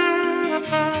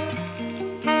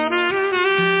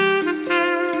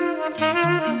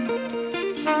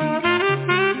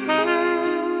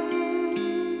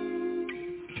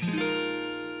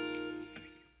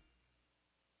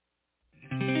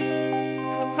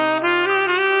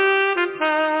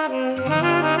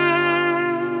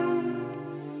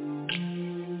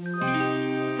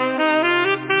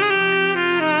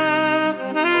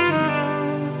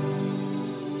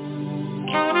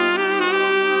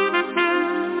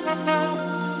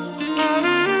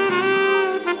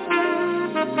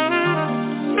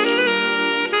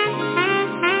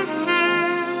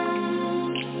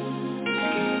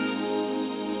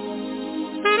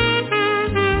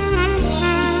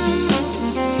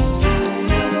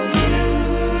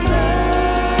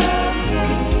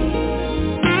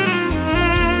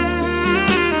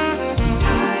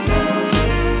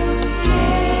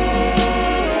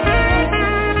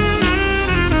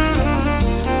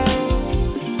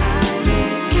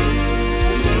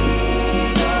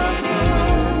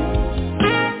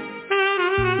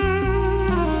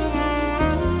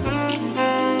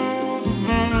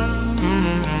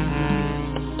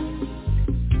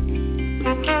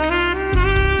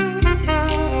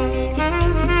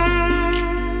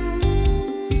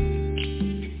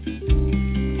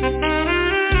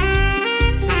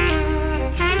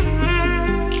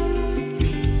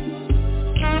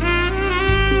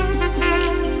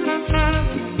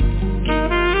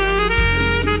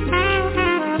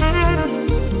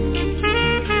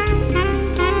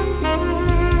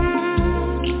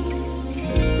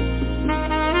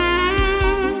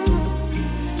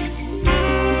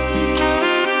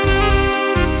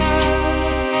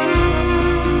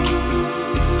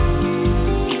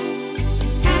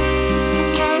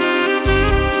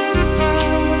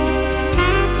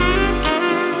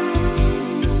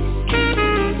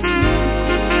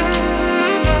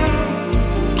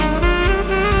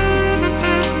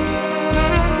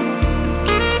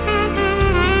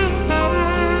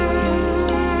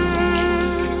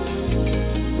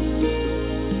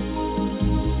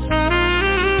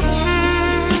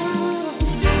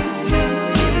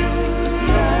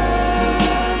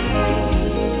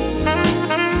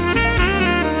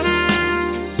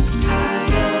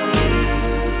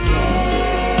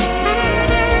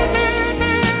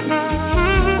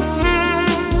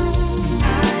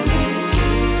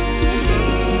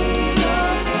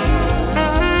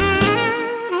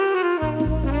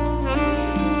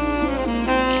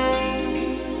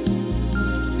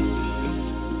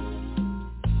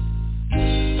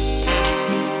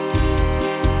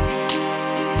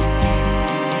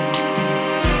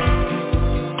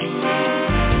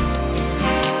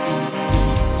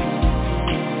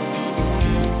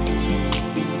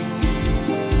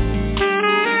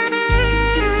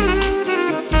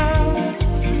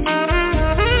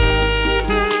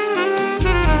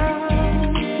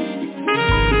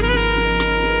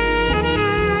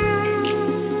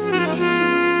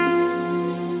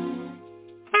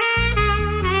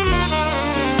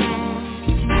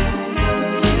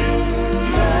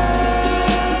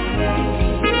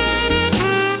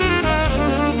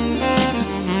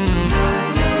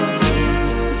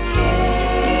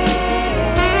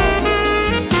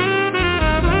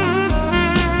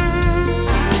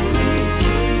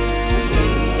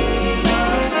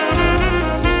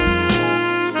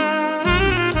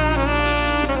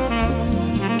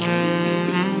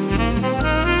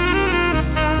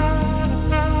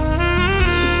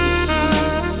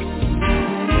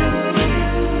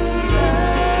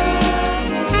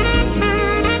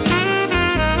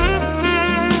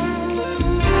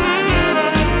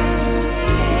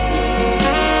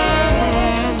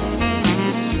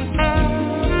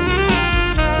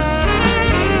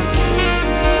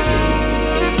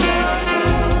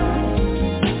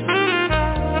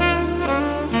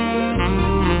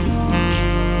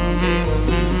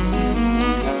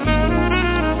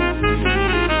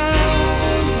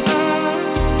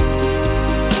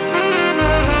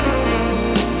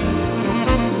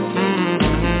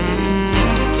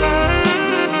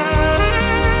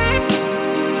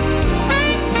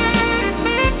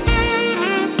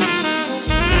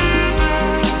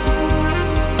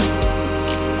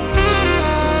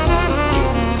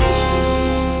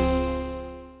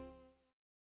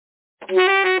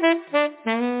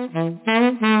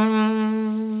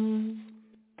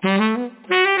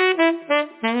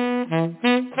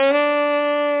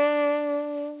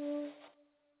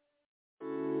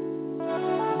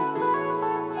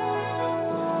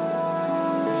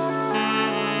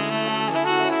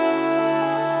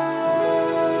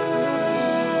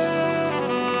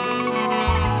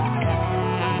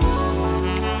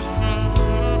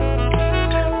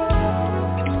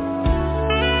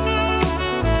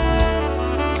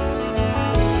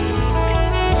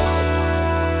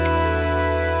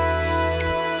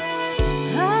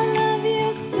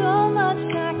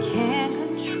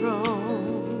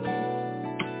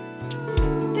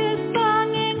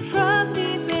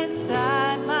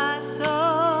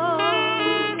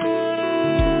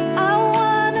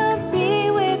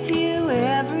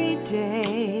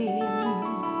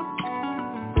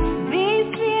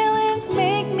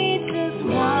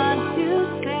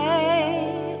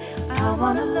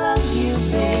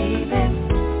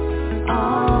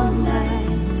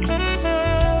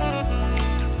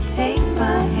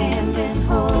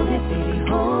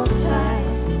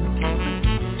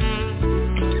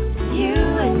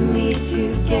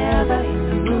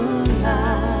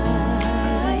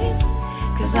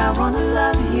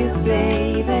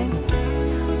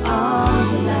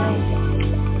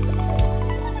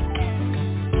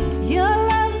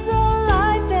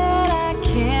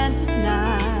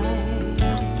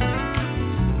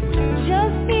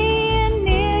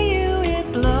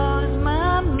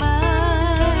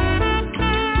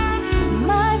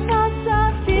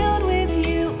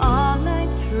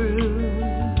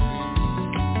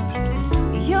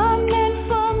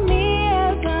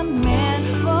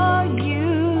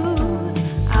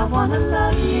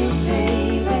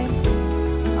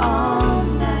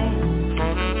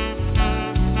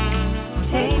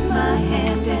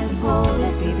 hand and hold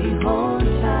it, baby, hold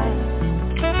tight.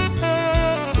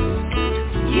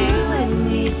 You and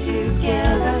me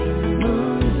together in the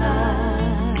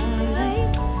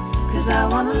moonlight. 'Cause I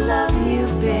wanna love you,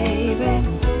 baby,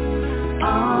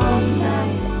 all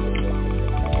night.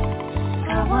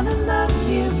 I wanna love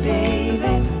you,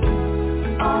 baby,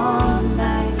 all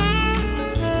night.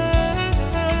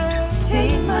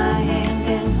 Take my hand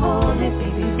and hold it,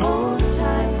 baby, hold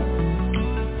tight.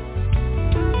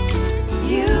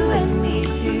 You and me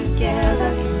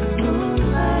together in the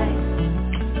moonlight.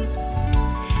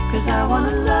 'Cause I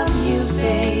wanna love you,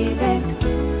 baby,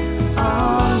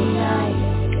 all night.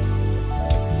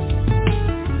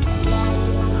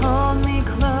 Hold me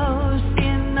close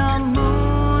in the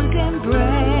moon's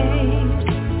embrace.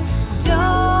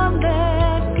 Don't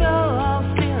let go, I'll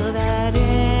fill that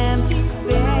empty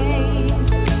space.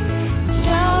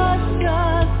 Just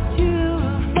us two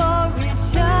for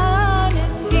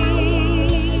eternity.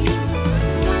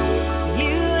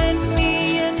 You and me,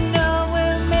 you know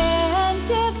we're meant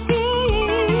to be.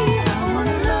 I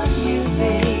wanna love you,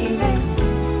 baby,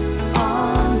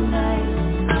 all night.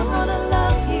 I wanna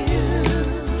love you.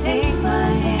 Take my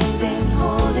hand and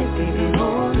hold it, baby,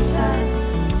 hold tight.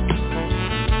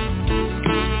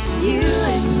 You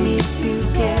and me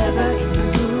together in the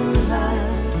moonlight.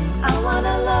 I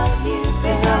wanna love you,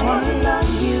 baby. I wanna love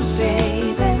you,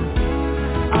 baby,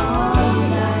 all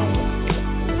night.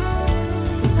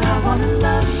 I wanna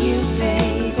love you,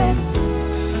 baby,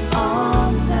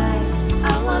 all night.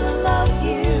 I wanna love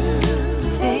you.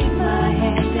 Take my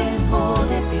hand and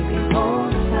hold it, baby,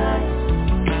 hold tight.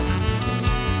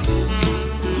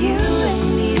 You and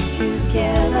me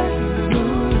together in the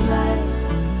moonlight.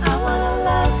 I wanna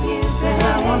love you, baby. I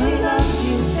wanna love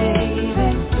you, baby,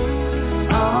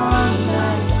 all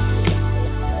night.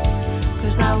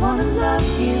 'Cause I wanna love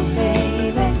you,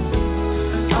 baby,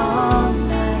 all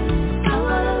night. I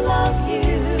wanna love you.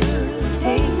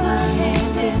 Take my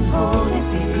hand and hold it,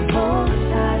 baby, hold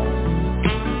tight.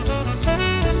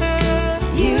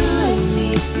 You and me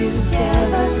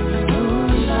together in the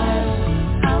moonlight.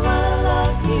 I wanna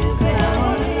love you, baby. I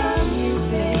wanna love you,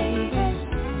 baby,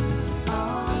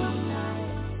 all night.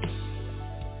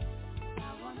 I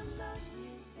wanna love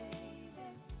you, baby.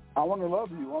 I Want to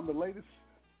Love You on the latest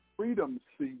Freedom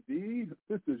CD.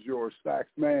 This is your sax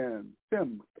man,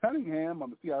 Tim Cunningham, on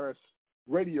the CRS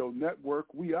Radio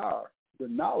Network. We are the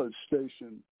Knowledge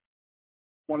Station.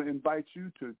 I want to invite you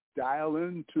to dial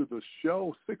in to the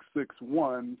show,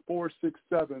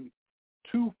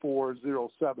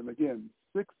 661-467-2407. Again,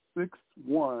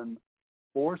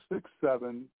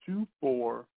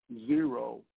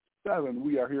 661-467-2407.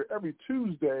 We are here every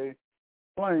Tuesday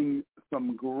playing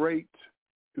some great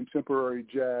contemporary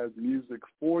jazz music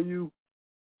for you,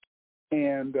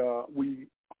 and we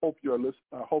hope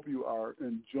hope you are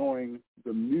enjoying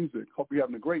the music. Hope you're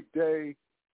having a great day.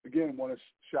 Again, want to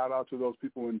shout out to those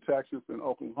people in Texas and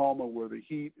Oklahoma where the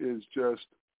heat is just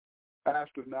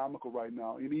astronomical right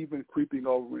now, and even creeping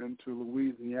over into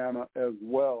Louisiana as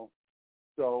well.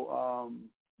 So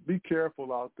be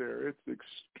careful out there. It's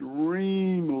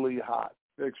extremely hot,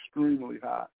 extremely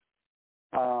hot.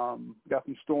 Got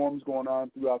some storms going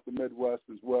on throughout the Midwest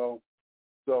as well.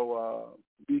 So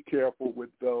be careful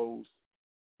with those.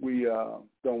 We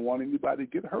don't want anybody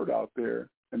to get hurt out there,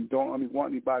 and don't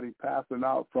want anybody passing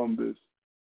out from this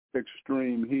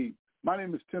extreme heat. My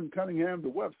name is Tim Cunningham. The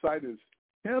website is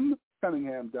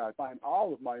timcunningham.com. Find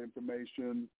all of my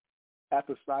information at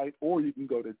the site, or you can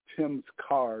go to Tim's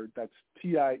Card. That's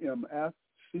TIMSCARD,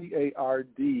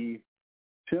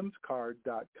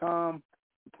 timscard.com.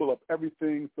 Pull up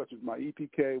everything such as my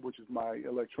EPK, which is my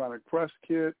electronic press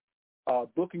kit.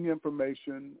 Booking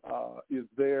information is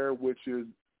there, which is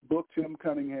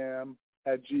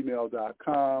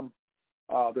booktimcunningham@gmail.com.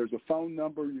 There's a phone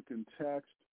number you can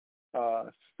text,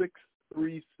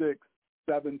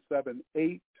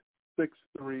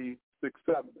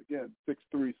 636-778-6367. Again,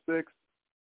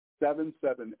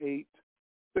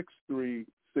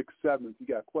 636-778-6367. If you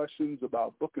got questions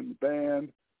about booking the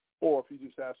band, or if you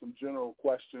just have some general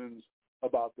questions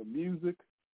about the music,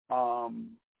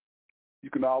 you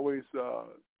can always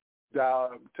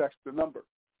text the number.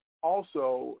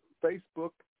 Also,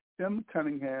 Facebook, Tim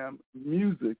Cunningham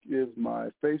Music is my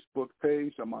Facebook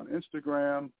page. I'm on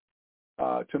Instagram,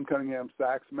 Tim Cunningham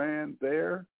Sax Man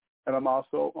there. And I'm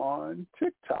also on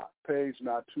TikTok page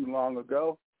not too long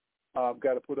ago. I've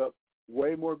got to put up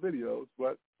way more videos,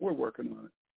 but we're working on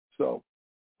it. So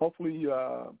hopefully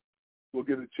we'll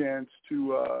get a chance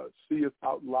to see us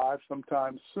out live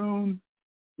sometime soon.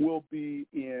 We'll be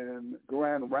in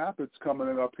Grand Rapids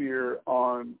coming up here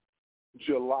on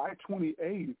July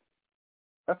 28th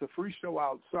That's a free show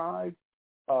outside.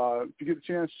 If you get a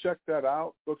chance, check that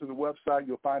out. Go to the website.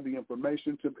 You'll find the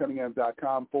information,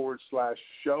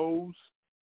 timcunningham.com/shows,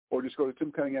 or just go to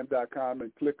timcunningham.com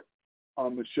and click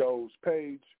on the shows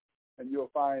page, and you'll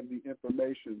find the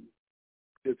information.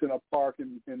 It's in a park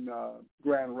in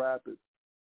Grand Rapids.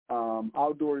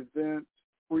 Outdoor event,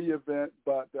 free event,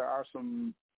 but there are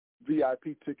some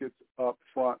VIP tickets up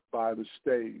front by the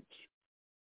stage.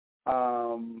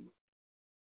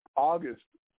 August,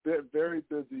 very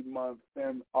busy month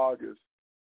in August.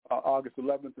 August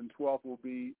 11th and 12th will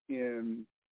be in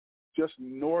just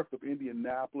north of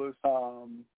Indianapolis,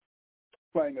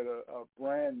 playing at a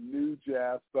brand new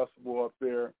jazz festival up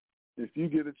there. If you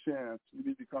get a chance, you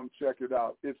need to come check it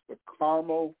out. It's the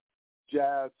Carmel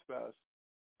Jazz Fest.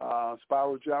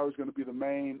 Spiral Gyro is going to be the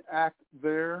main act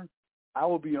there. I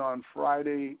will be on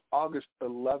Friday, August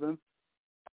 11th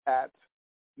at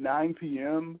 9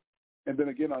 p.m., and then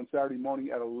again on Saturday morning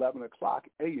at 11 o'clock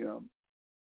a.m.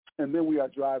 And then we are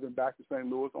driving back to St.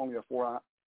 Louis, only a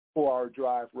four-hour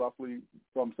drive roughly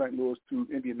from St. Louis to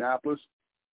Indianapolis.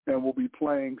 And we'll be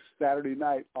playing Saturday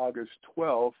night, August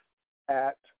 12th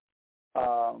at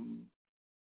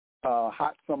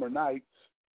Hot Summer Nights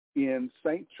in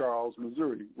St. Charles,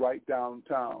 Missouri, right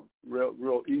downtown.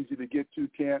 Real easy to get to.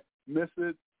 Can't miss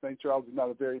it. St. Charles is not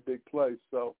a very big place.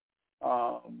 So,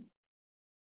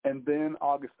 and then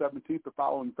August 17th, the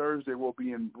following Thursday, we'll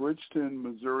be in Bridgeton,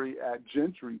 Missouri at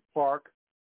Gentry Park.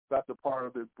 That's a part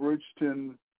of the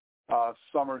Bridgeton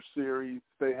summer series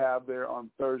they have there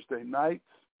on Thursday nights.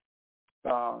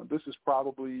 This is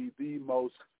probably the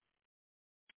most,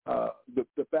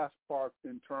 the best park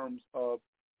in terms of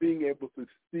being able to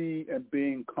see and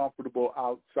being comfortable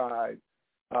outside.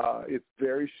 It's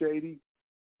very shady.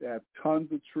 They have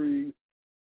tons of trees.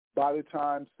 By the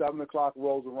time 7 o'clock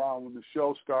rolls around, when the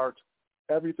show starts,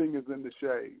 everything is in the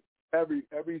shade. Every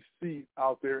seat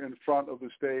out there in front of the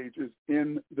stage is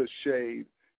in the shade,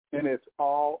 and it's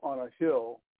all on a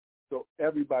hill so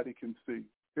everybody can see.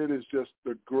 It is just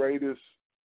the greatest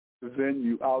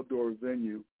venue, outdoor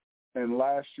venue. And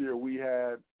last year we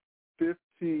had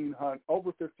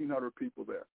over 1,500 people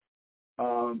there.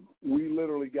 We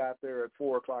literally got there at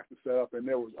 4 o'clock to set up, and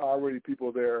there was already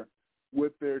people there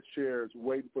with their chairs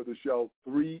waiting for the show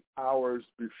 3 hours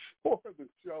before the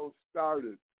show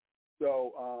started.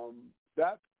 So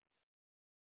that's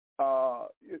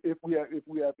if we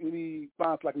have any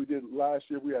spots like we did last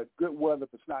year, we had good weather.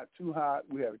 If it's not too hot,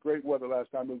 we had great weather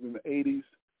last time. It was in the 80s. It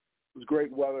was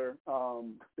great weather.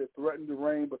 It threatened to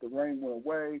rain, but the rain went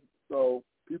away. So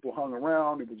people hung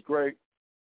around. It was great.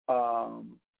 So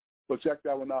check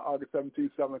that one out, August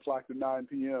 17th, 7 o'clock to 9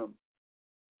 p.m.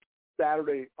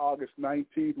 Saturday, August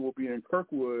 19th, we'll be in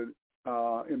Kirkwood,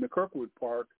 in the Kirkwood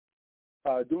Park,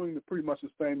 doing pretty much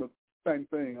the same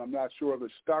thing. I'm not sure of the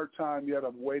start time yet.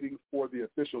 I'm waiting for the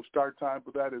official start time,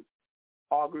 but that is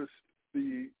August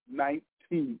the 19th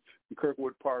in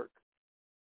Kirkwood Park.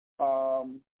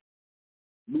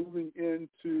 Moving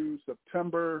into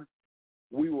September,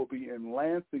 we will be in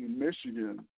Lansing,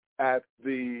 Michigan at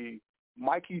the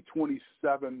Mikey 23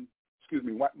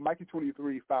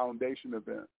 Foundation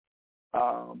event.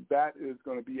 That is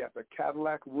going to be at the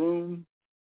Cadillac Room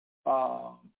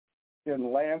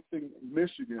in Lansing,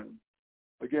 Michigan.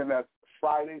 Again, that's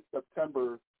Friday,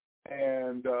 September.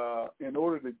 And in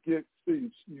order to get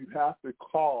seats, you have to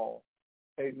call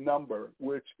a number,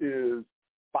 which is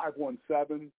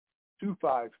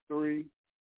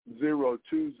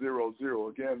 517-253-0200.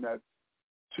 Again, that's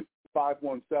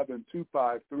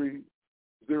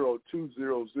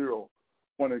 517-253-0200.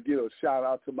 Want to give a shout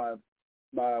out to my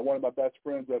one of my best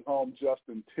friends at home,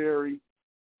 Justin Terry.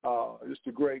 Just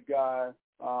a great guy.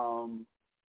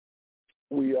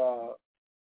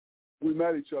 We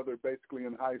met each other basically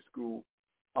in high school,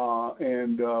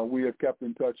 and we have kept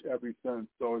in touch ever since.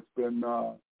 So it's been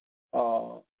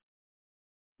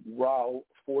roughly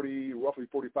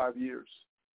 45 years.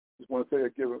 Just want to say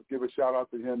give a shout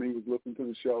out to him. He was listening to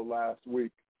the show last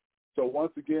week. So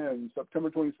once again, September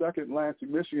 22nd,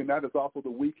 Lansing, Michigan. That is also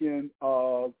the weekend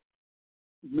of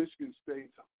Michigan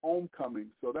State's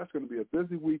homecoming. So that's going to be a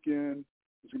busy weekend.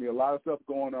 There's going to be a lot of stuff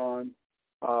going on.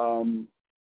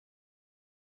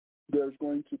 There's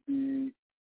going to be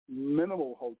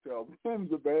minimal hotel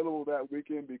rooms available that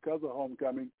weekend because of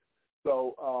homecoming.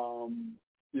 So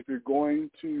if you're going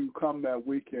to come that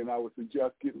weekend, I would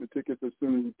suggest getting the tickets as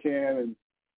soon as you can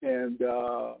and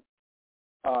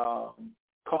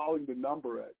calling the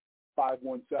number at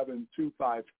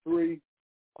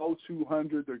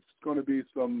 517-253-0200. There's going to be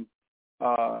some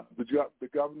the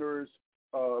governors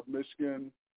of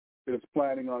Michigan is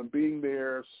planning on being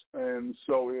there, and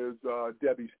so is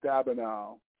Debbie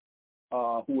Stabenow,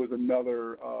 who is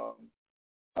another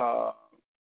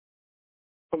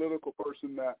political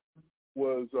person that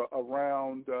was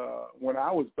around when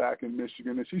I was back in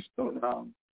Michigan, and she's still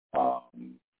around.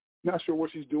 Not sure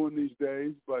what she's doing these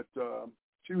days, but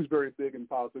she was very big in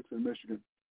politics in Michigan.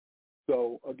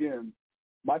 So, again,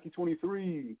 Mikey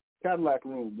 23, Cadillac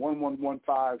Room,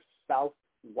 1115 South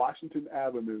Washington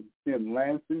Avenue in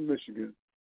Lansing, Michigan.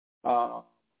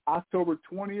 October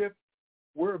 20th,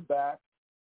 we're back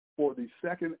for the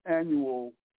second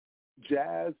annual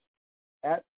Jazz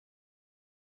at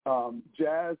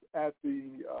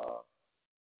the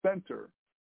Center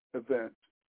event.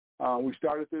 We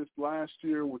started this last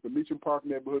year with the Meacham Park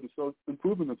Neighborhood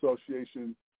Improvement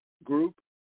Association group,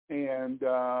 and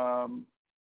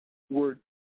we're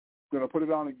going to put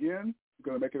it on again. We're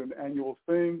going to make it an annual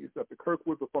thing. It's at the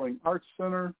Kirkwood Performing Arts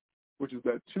Center, which is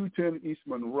at 210 East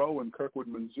Monroe in Kirkwood,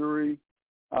 Missouri.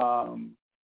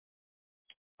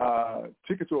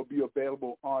 Tickets will be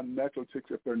available on MetroTix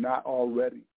if they're not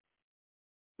already.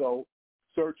 So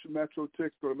search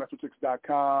MetroTix, go to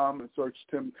metrotix.com and search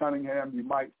Tim Cunningham. You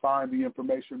might find the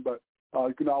information, but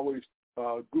you can always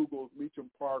Google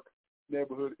Meacham Park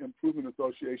Neighborhood Improvement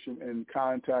Association and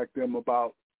contact them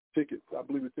about tickets. I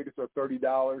believe the tickets are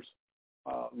 $30.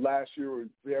 Last year was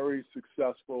very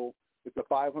successful. It's a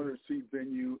 500-seat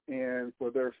venue, and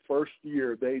for their first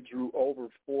year, they drew over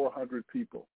 400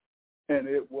 people. And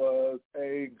it was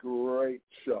a great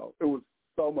show. It was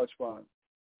so much fun.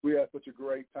 We had such a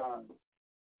great time.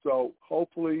 So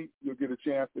hopefully you'll get a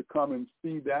chance to come and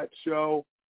see that show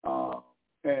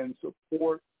and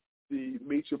support the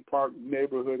Meacham Park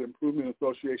Neighborhood Improvement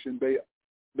Association. They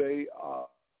do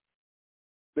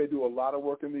a lot of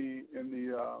work in the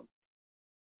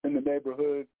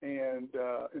neighborhood and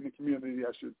in the community,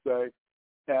 I should say,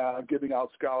 giving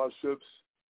out scholarships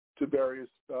to various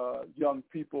young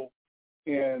people,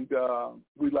 and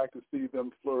we'd like to see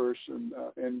them flourish and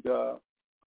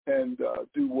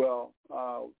do well.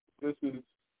 This is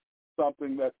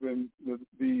something that's been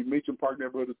the Meacham Park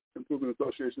Neighborhood Improvement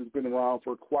Association has been around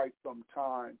for quite some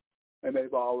time, and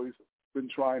they've always been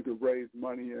trying to raise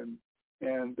money, and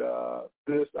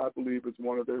this, I believe, is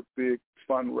one of their big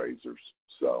fundraisers.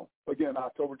 So, again,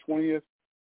 October 20th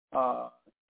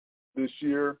this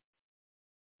year,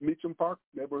 Meacham Park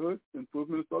Neighborhood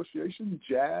Improvement Association,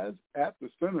 Jazz at the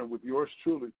Center with yours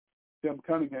truly, Tim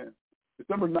Cunningham.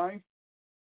 December 9th,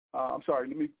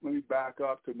 let me back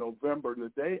up to November.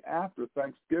 The day after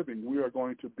Thanksgiving, we are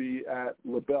going to be at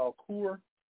LaBelle Cour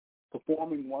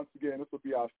performing once again. This will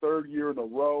be our third year in a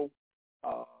row.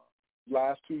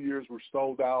 Last 2 years were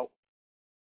sold out.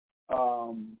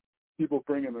 People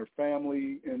bringing their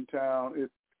family in town.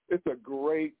 It's a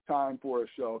great time for a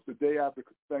show. It's the day after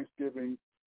Thanksgiving.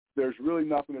 There's really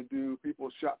nothing to do.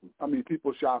 People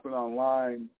shopping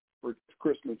online for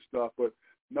Christmas stuff, but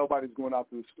nobody's going out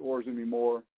to the stores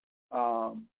anymore.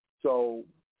 So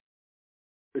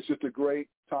it's just a great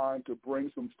time to bring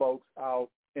some folks out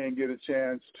and get a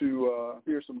chance to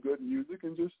hear some good music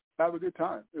and just have a good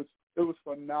time. It was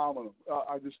phenomenal.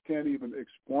 I just can't even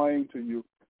explain to you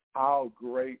how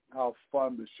great, how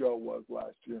fun the show was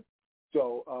last year.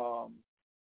 So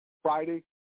Friday,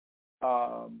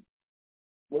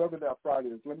 whatever that Friday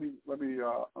is, let me look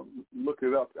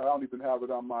it up. I don't even have it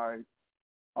on my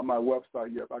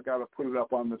website yet. I got to put it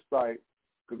up on the site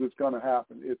because it's going to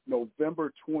happen. It's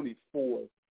November 24th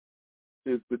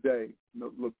is the day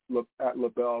at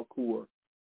LaBelle Cour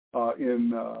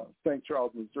in St.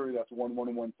 Charles, Missouri. That's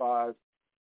 1115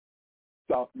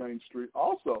 South Main Street.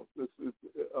 Also, this is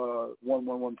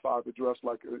 1115 address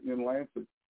like in Lansing.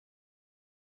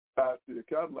 At the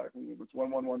Cadillac Room. It's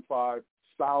 1115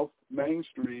 South Main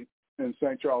Street in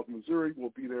St. Charles, Missouri.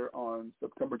 We'll be there on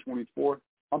November 24th,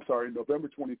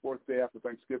 day after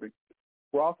Thanksgiving.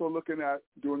 We're also looking at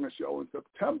doing a show in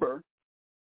September,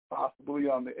 possibly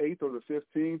on the 8th or the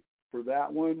 15th for that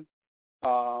one,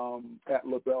 at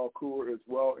LaBelle Cour as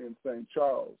well in St.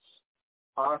 Charles.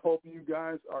 I hope you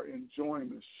guys are enjoying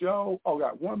the show. Oh,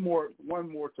 got one more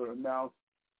to announce,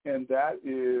 and that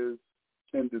is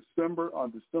in December, on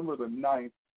December the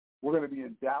 9th, we're going to be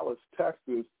in Dallas,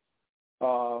 Texas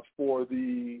for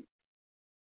the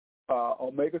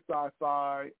Omega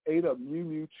Psi Ada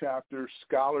Mu Chapter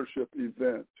Scholarship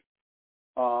event.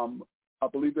 I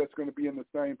believe that's going to be in the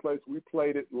same place. We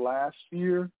played it last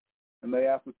year, and they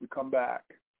asked us to come back.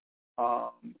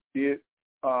 It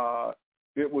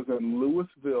was in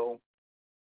Louisville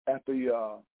at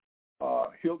the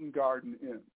Hilton Garden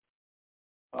Inn.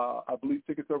 I believe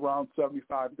tickets are around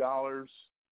 $75.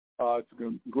 It's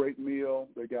a great meal.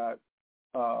 They got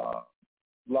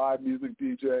live music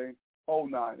DJ, whole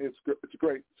nine. It's a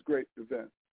great event.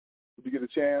 If you get a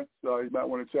chance, you might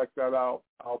want to check that out.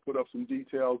 I'll put up some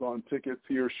details on tickets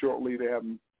here shortly. They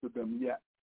haven't put them yet.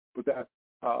 But that's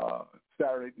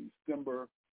Saturday, December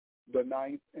the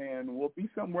 9th, and we'll be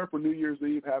somewhere for New Year's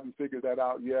Eve. Haven't figured that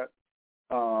out yet.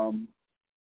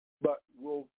 But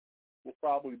we'll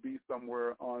probably be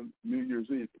somewhere on New Year's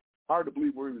Eve. Hard to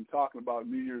believe we're even talking about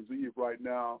New Year's Eve right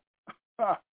now.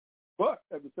 But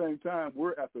at the same time,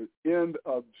 we're at the end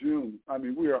of June. I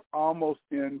mean, we are almost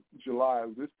in July.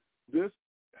 This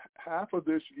half of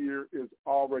this year is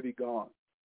already gone.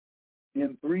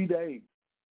 In 3 days,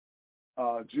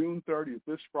 June 30th,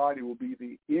 this Friday will be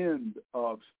the end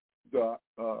of the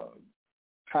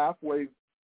halfway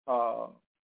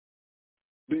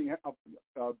being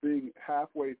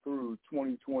halfway through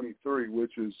 2023,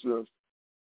 which is just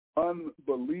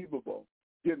unbelievable.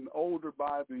 Getting older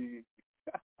by the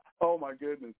oh my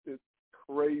goodness, it's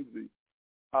crazy.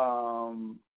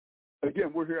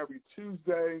 Again, we're here every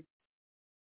Tuesday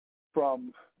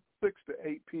from 6 to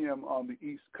 8 p.m. on the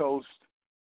East Coast,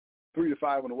 3 to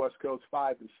 5 on the West Coast,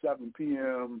 5 to 7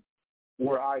 p.m.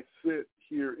 where I sit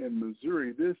here in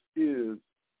Missouri. This is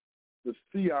the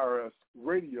CRS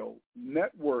Radio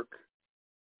Network.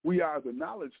 We are the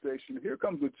knowledge station. Here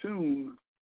comes a tune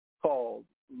called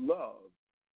Love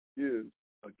is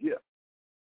a Gift.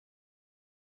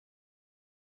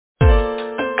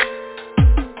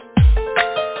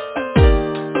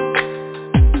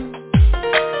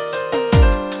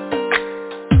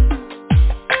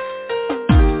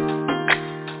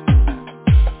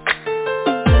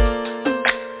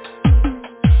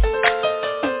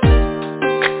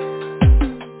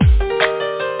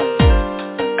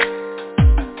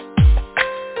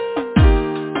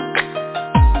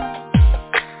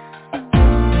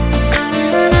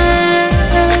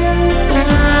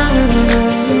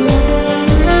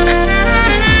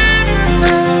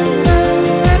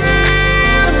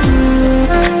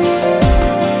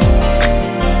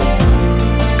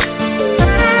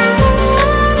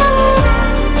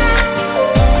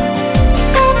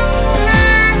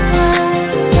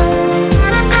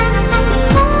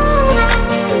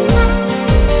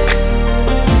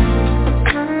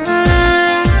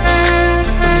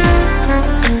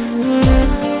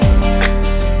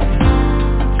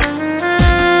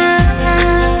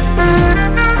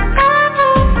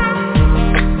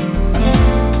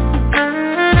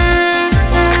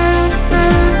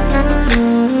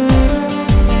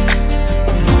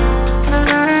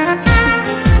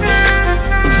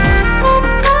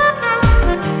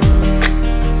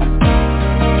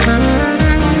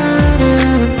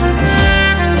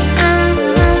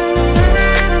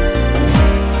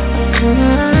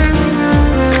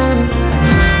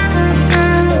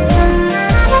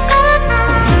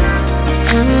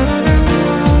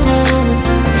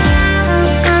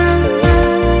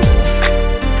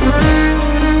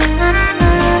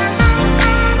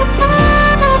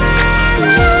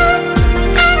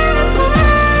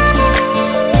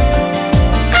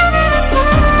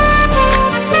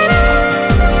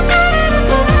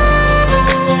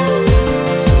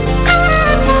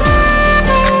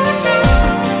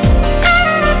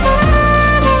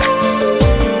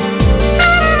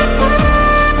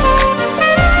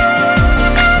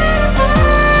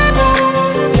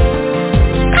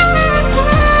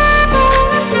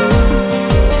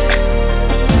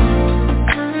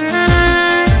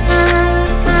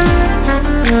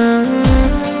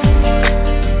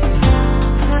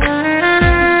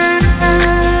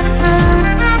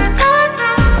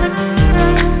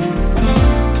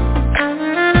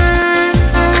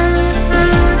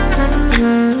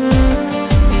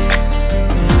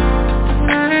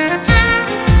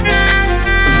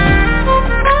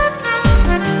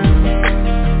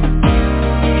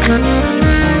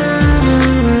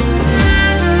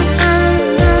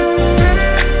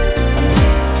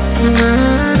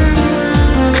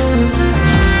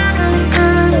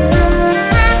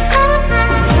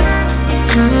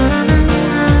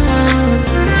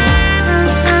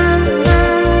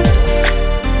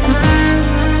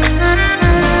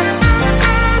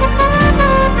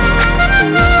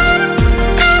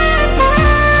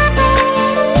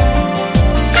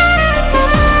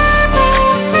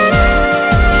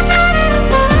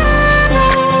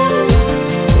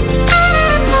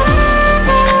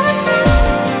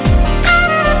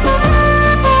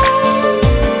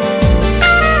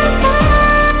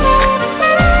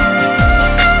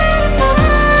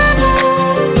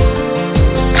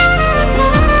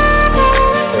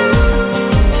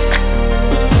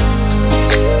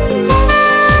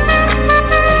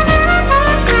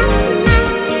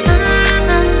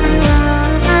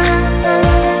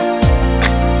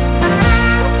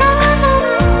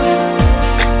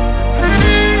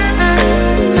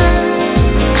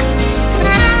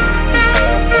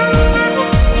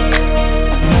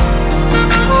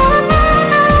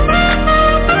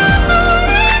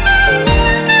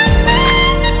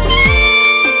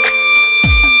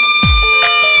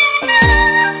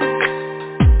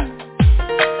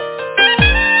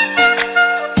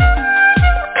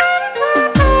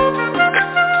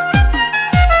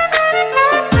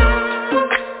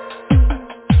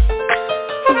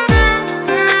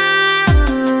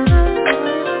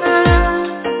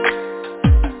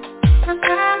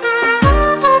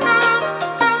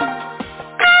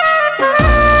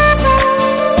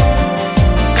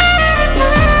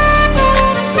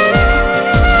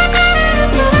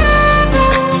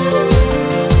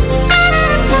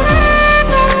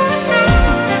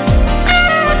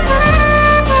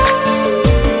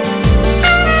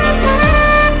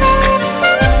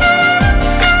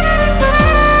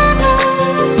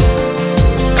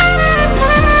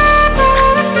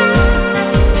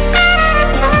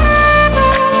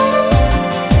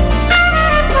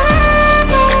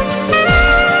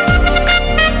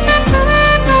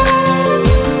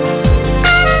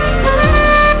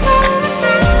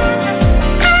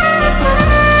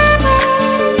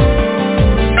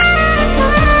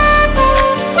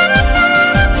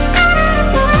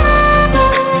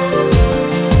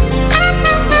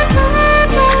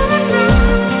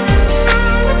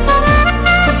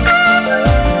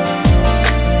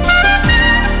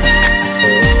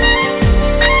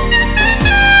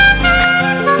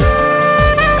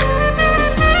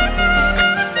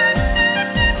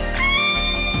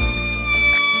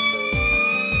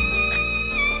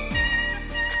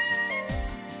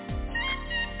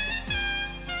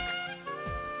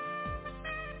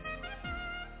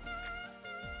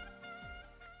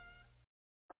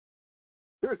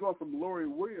 Here's one from Lori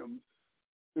Williams.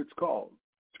 It's called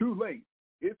Too Late,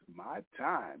 It's My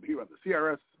Time, here on the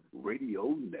CRS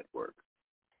Radio Network.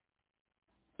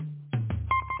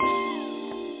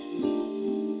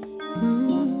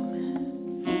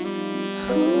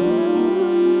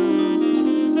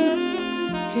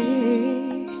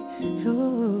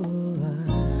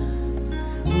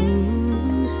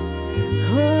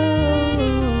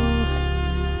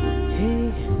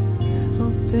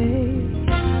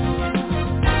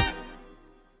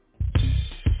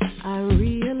 I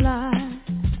realize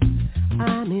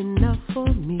I'm enough for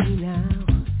me now.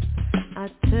 I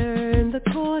turn the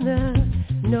corner,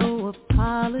 no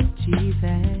apologies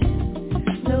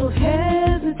and no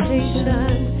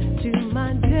hesitation to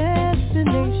my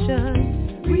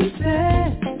destination.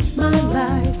 Reset my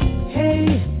life,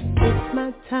 hey, it's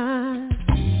my time.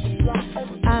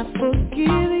 I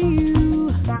forgive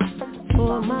you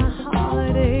for my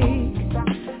heartache.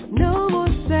 No more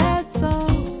sad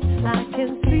songs, I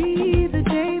can see the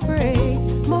daybreak.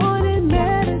 Morning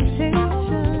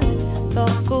meditation,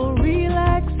 thoughtful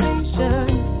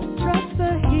relaxation. Trust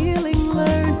the healing,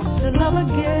 learn to love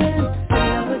again,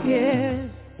 love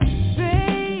again.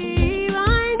 Babe,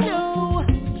 I know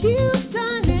you've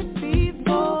done it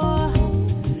before.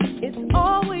 It's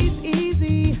always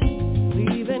easy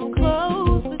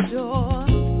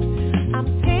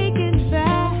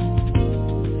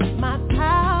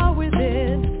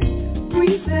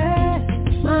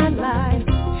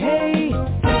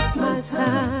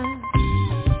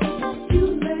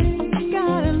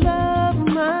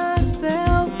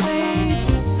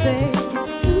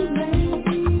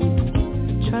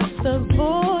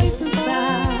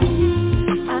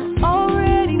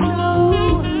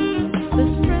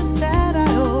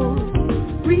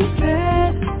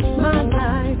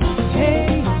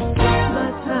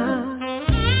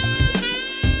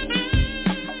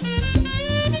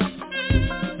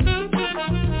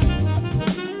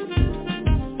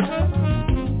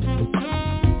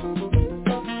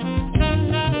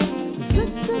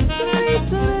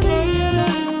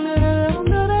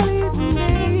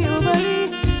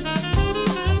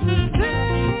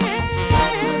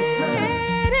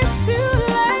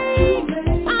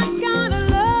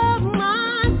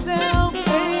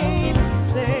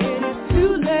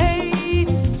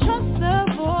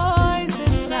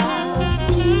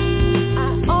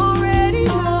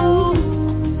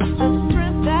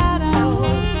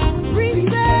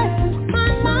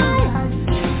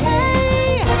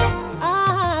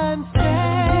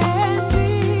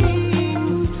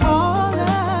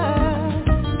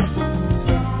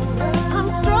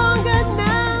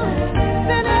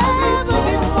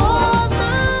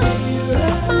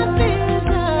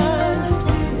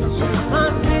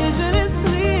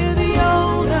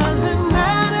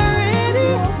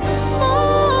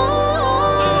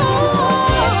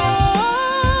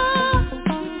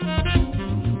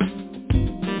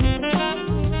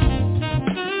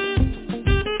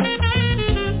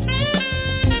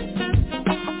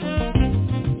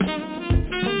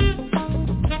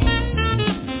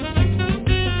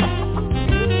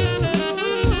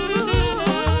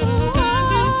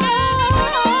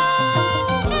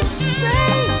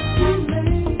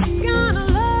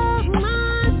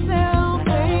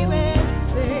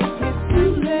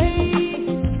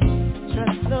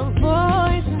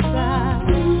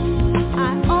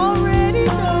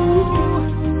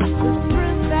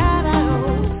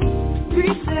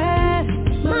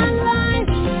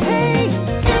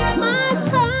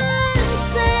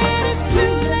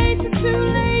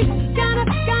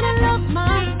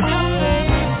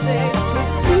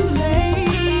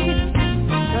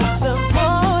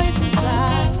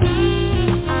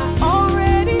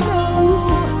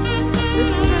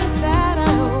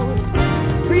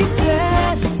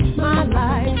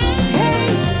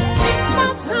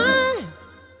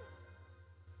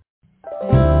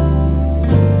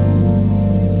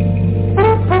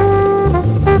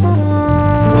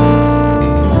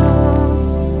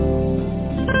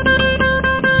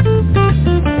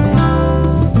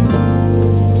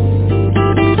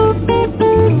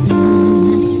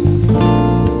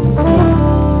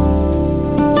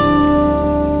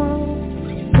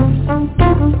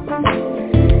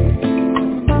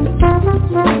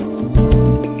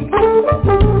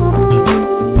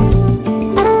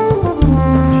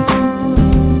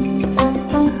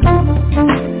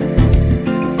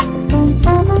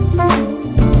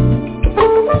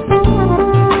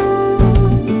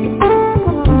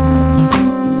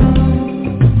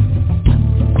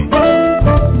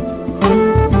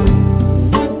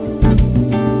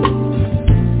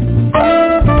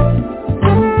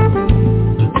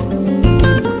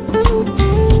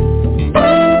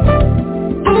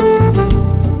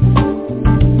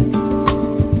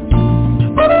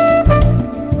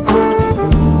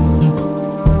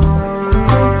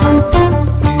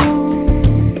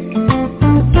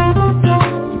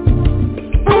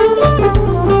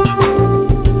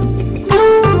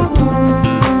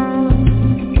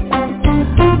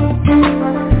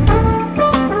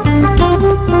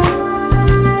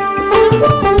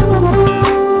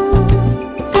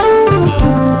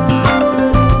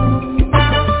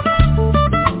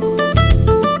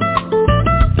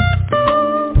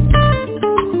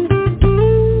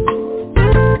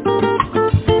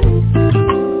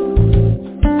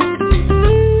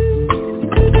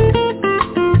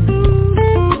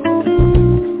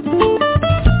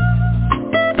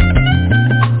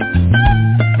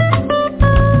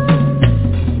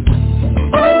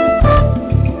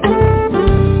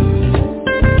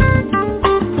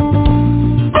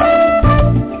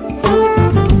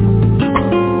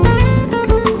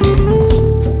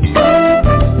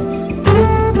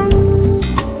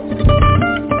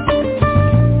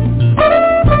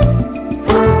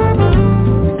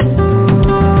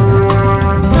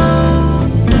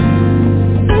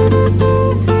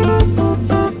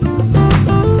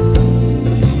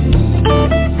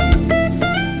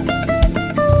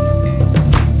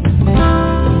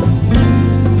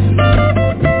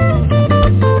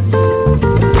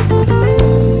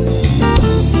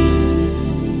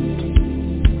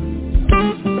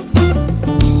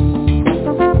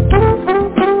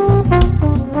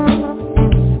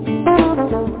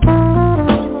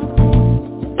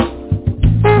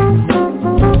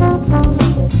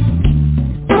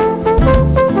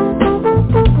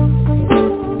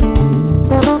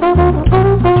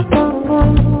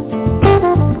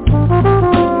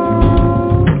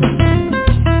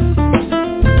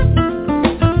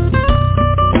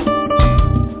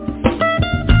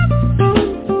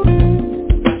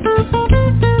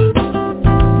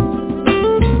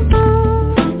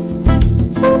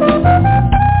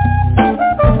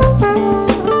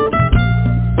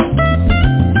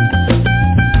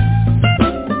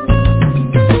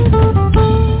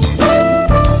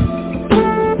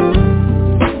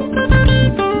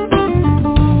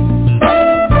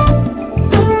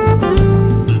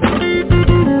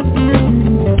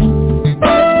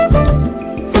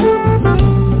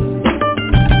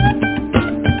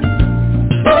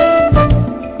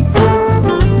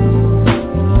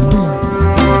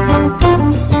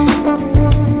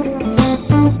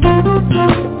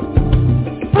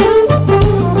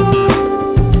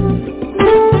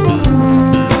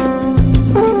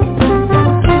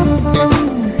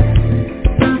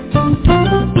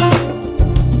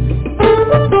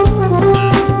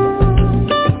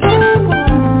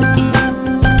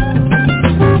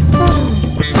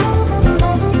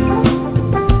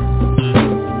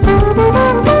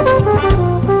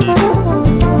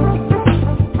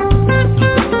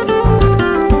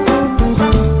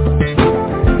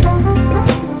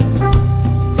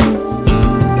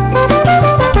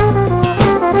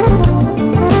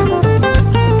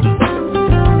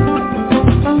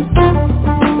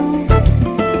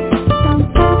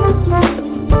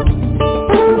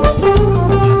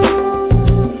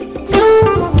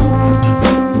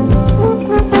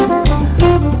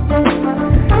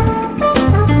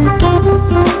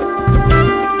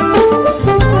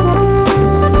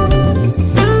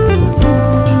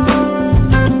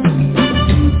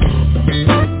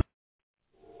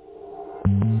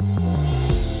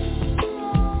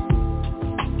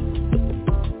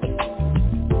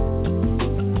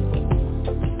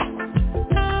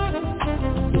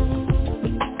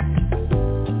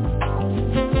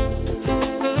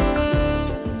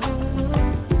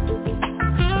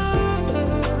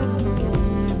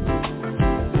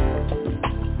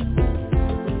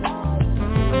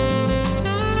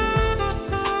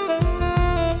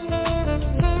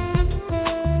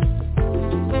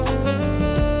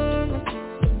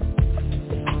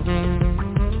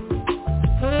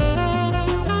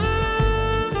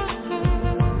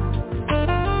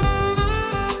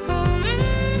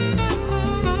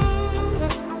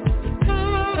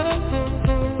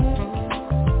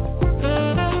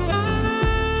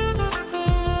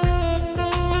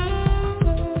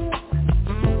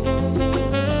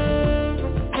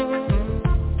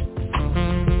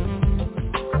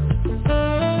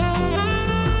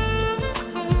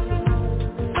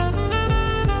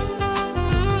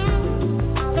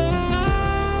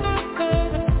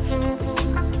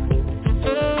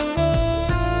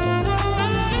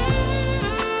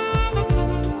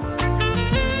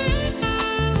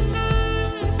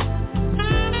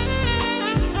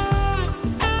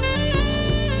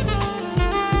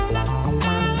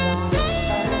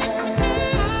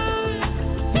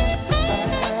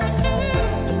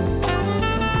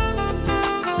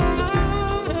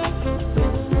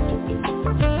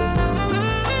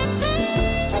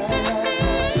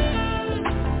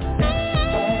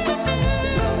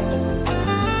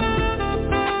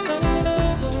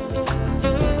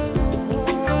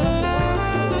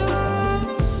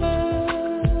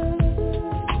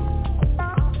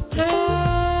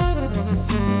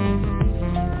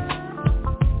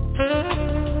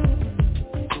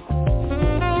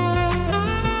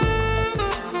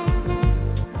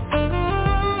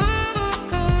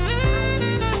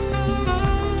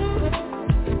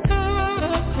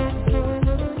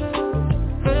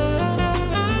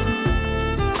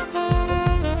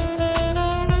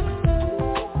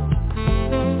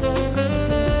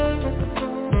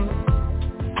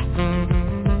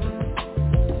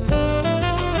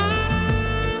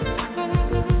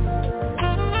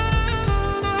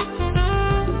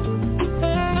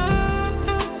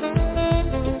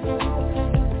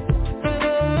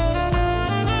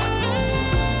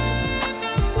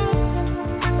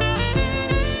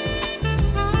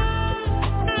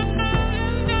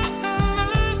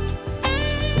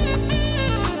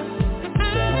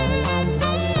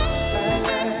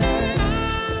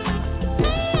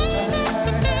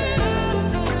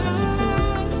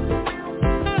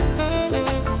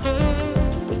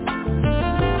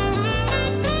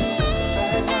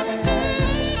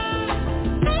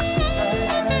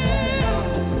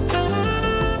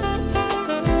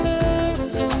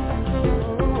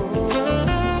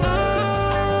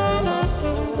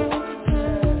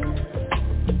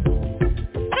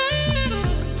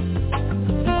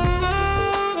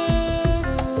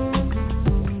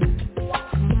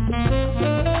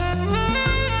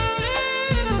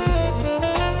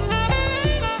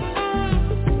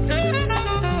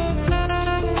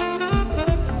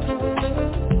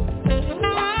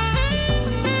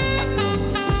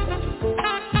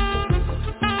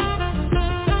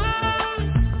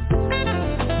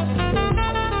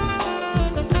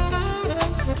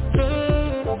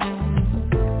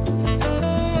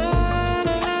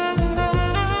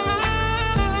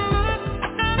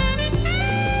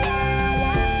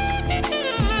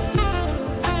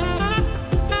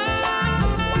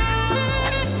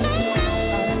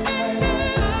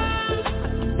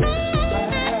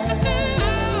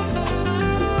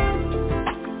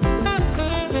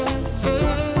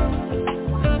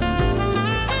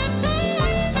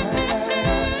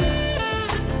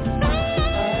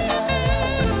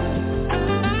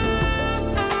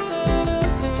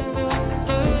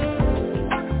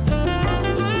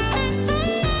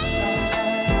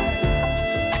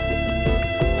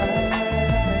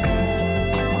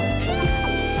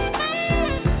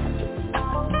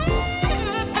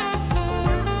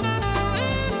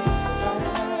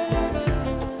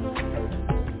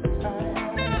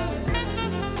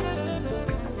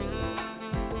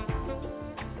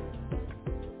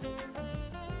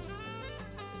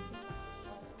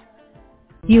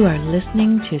You are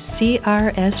listening to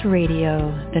CRS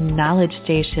Radio, the Knowledge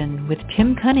Station with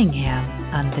Tim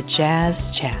Cunningham on the Jazz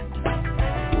Chat.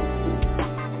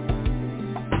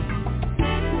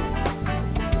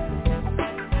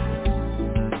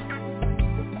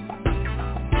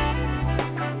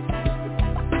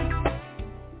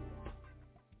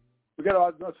 We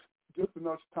got just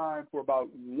enough time for about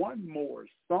one more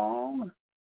song.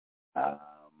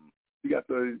 We got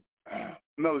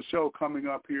another show coming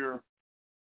up here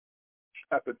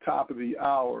at the top of the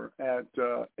hour at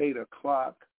 8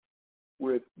 o'clock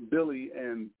with Billy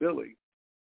and Billy.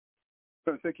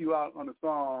 I'm going to take you out on a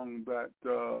song that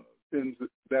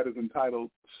is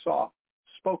entitled Soft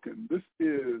Spoken. This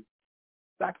is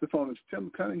saxophonist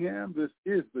Tim Cunningham. This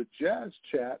is the Jazz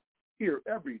Chat here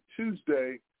every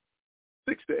Tuesday,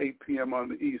 6 to 8 p.m. on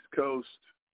the East Coast,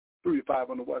 3 to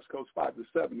 5 on the West Coast, 5 to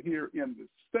 7 here in the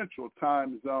Central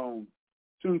Time Zone.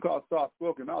 Tune called Soft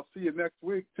Spoken. I'll see you next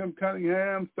week. Tim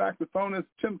Cunningham, saxophonist,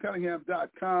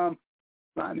 timcunningham.com,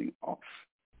 signing off.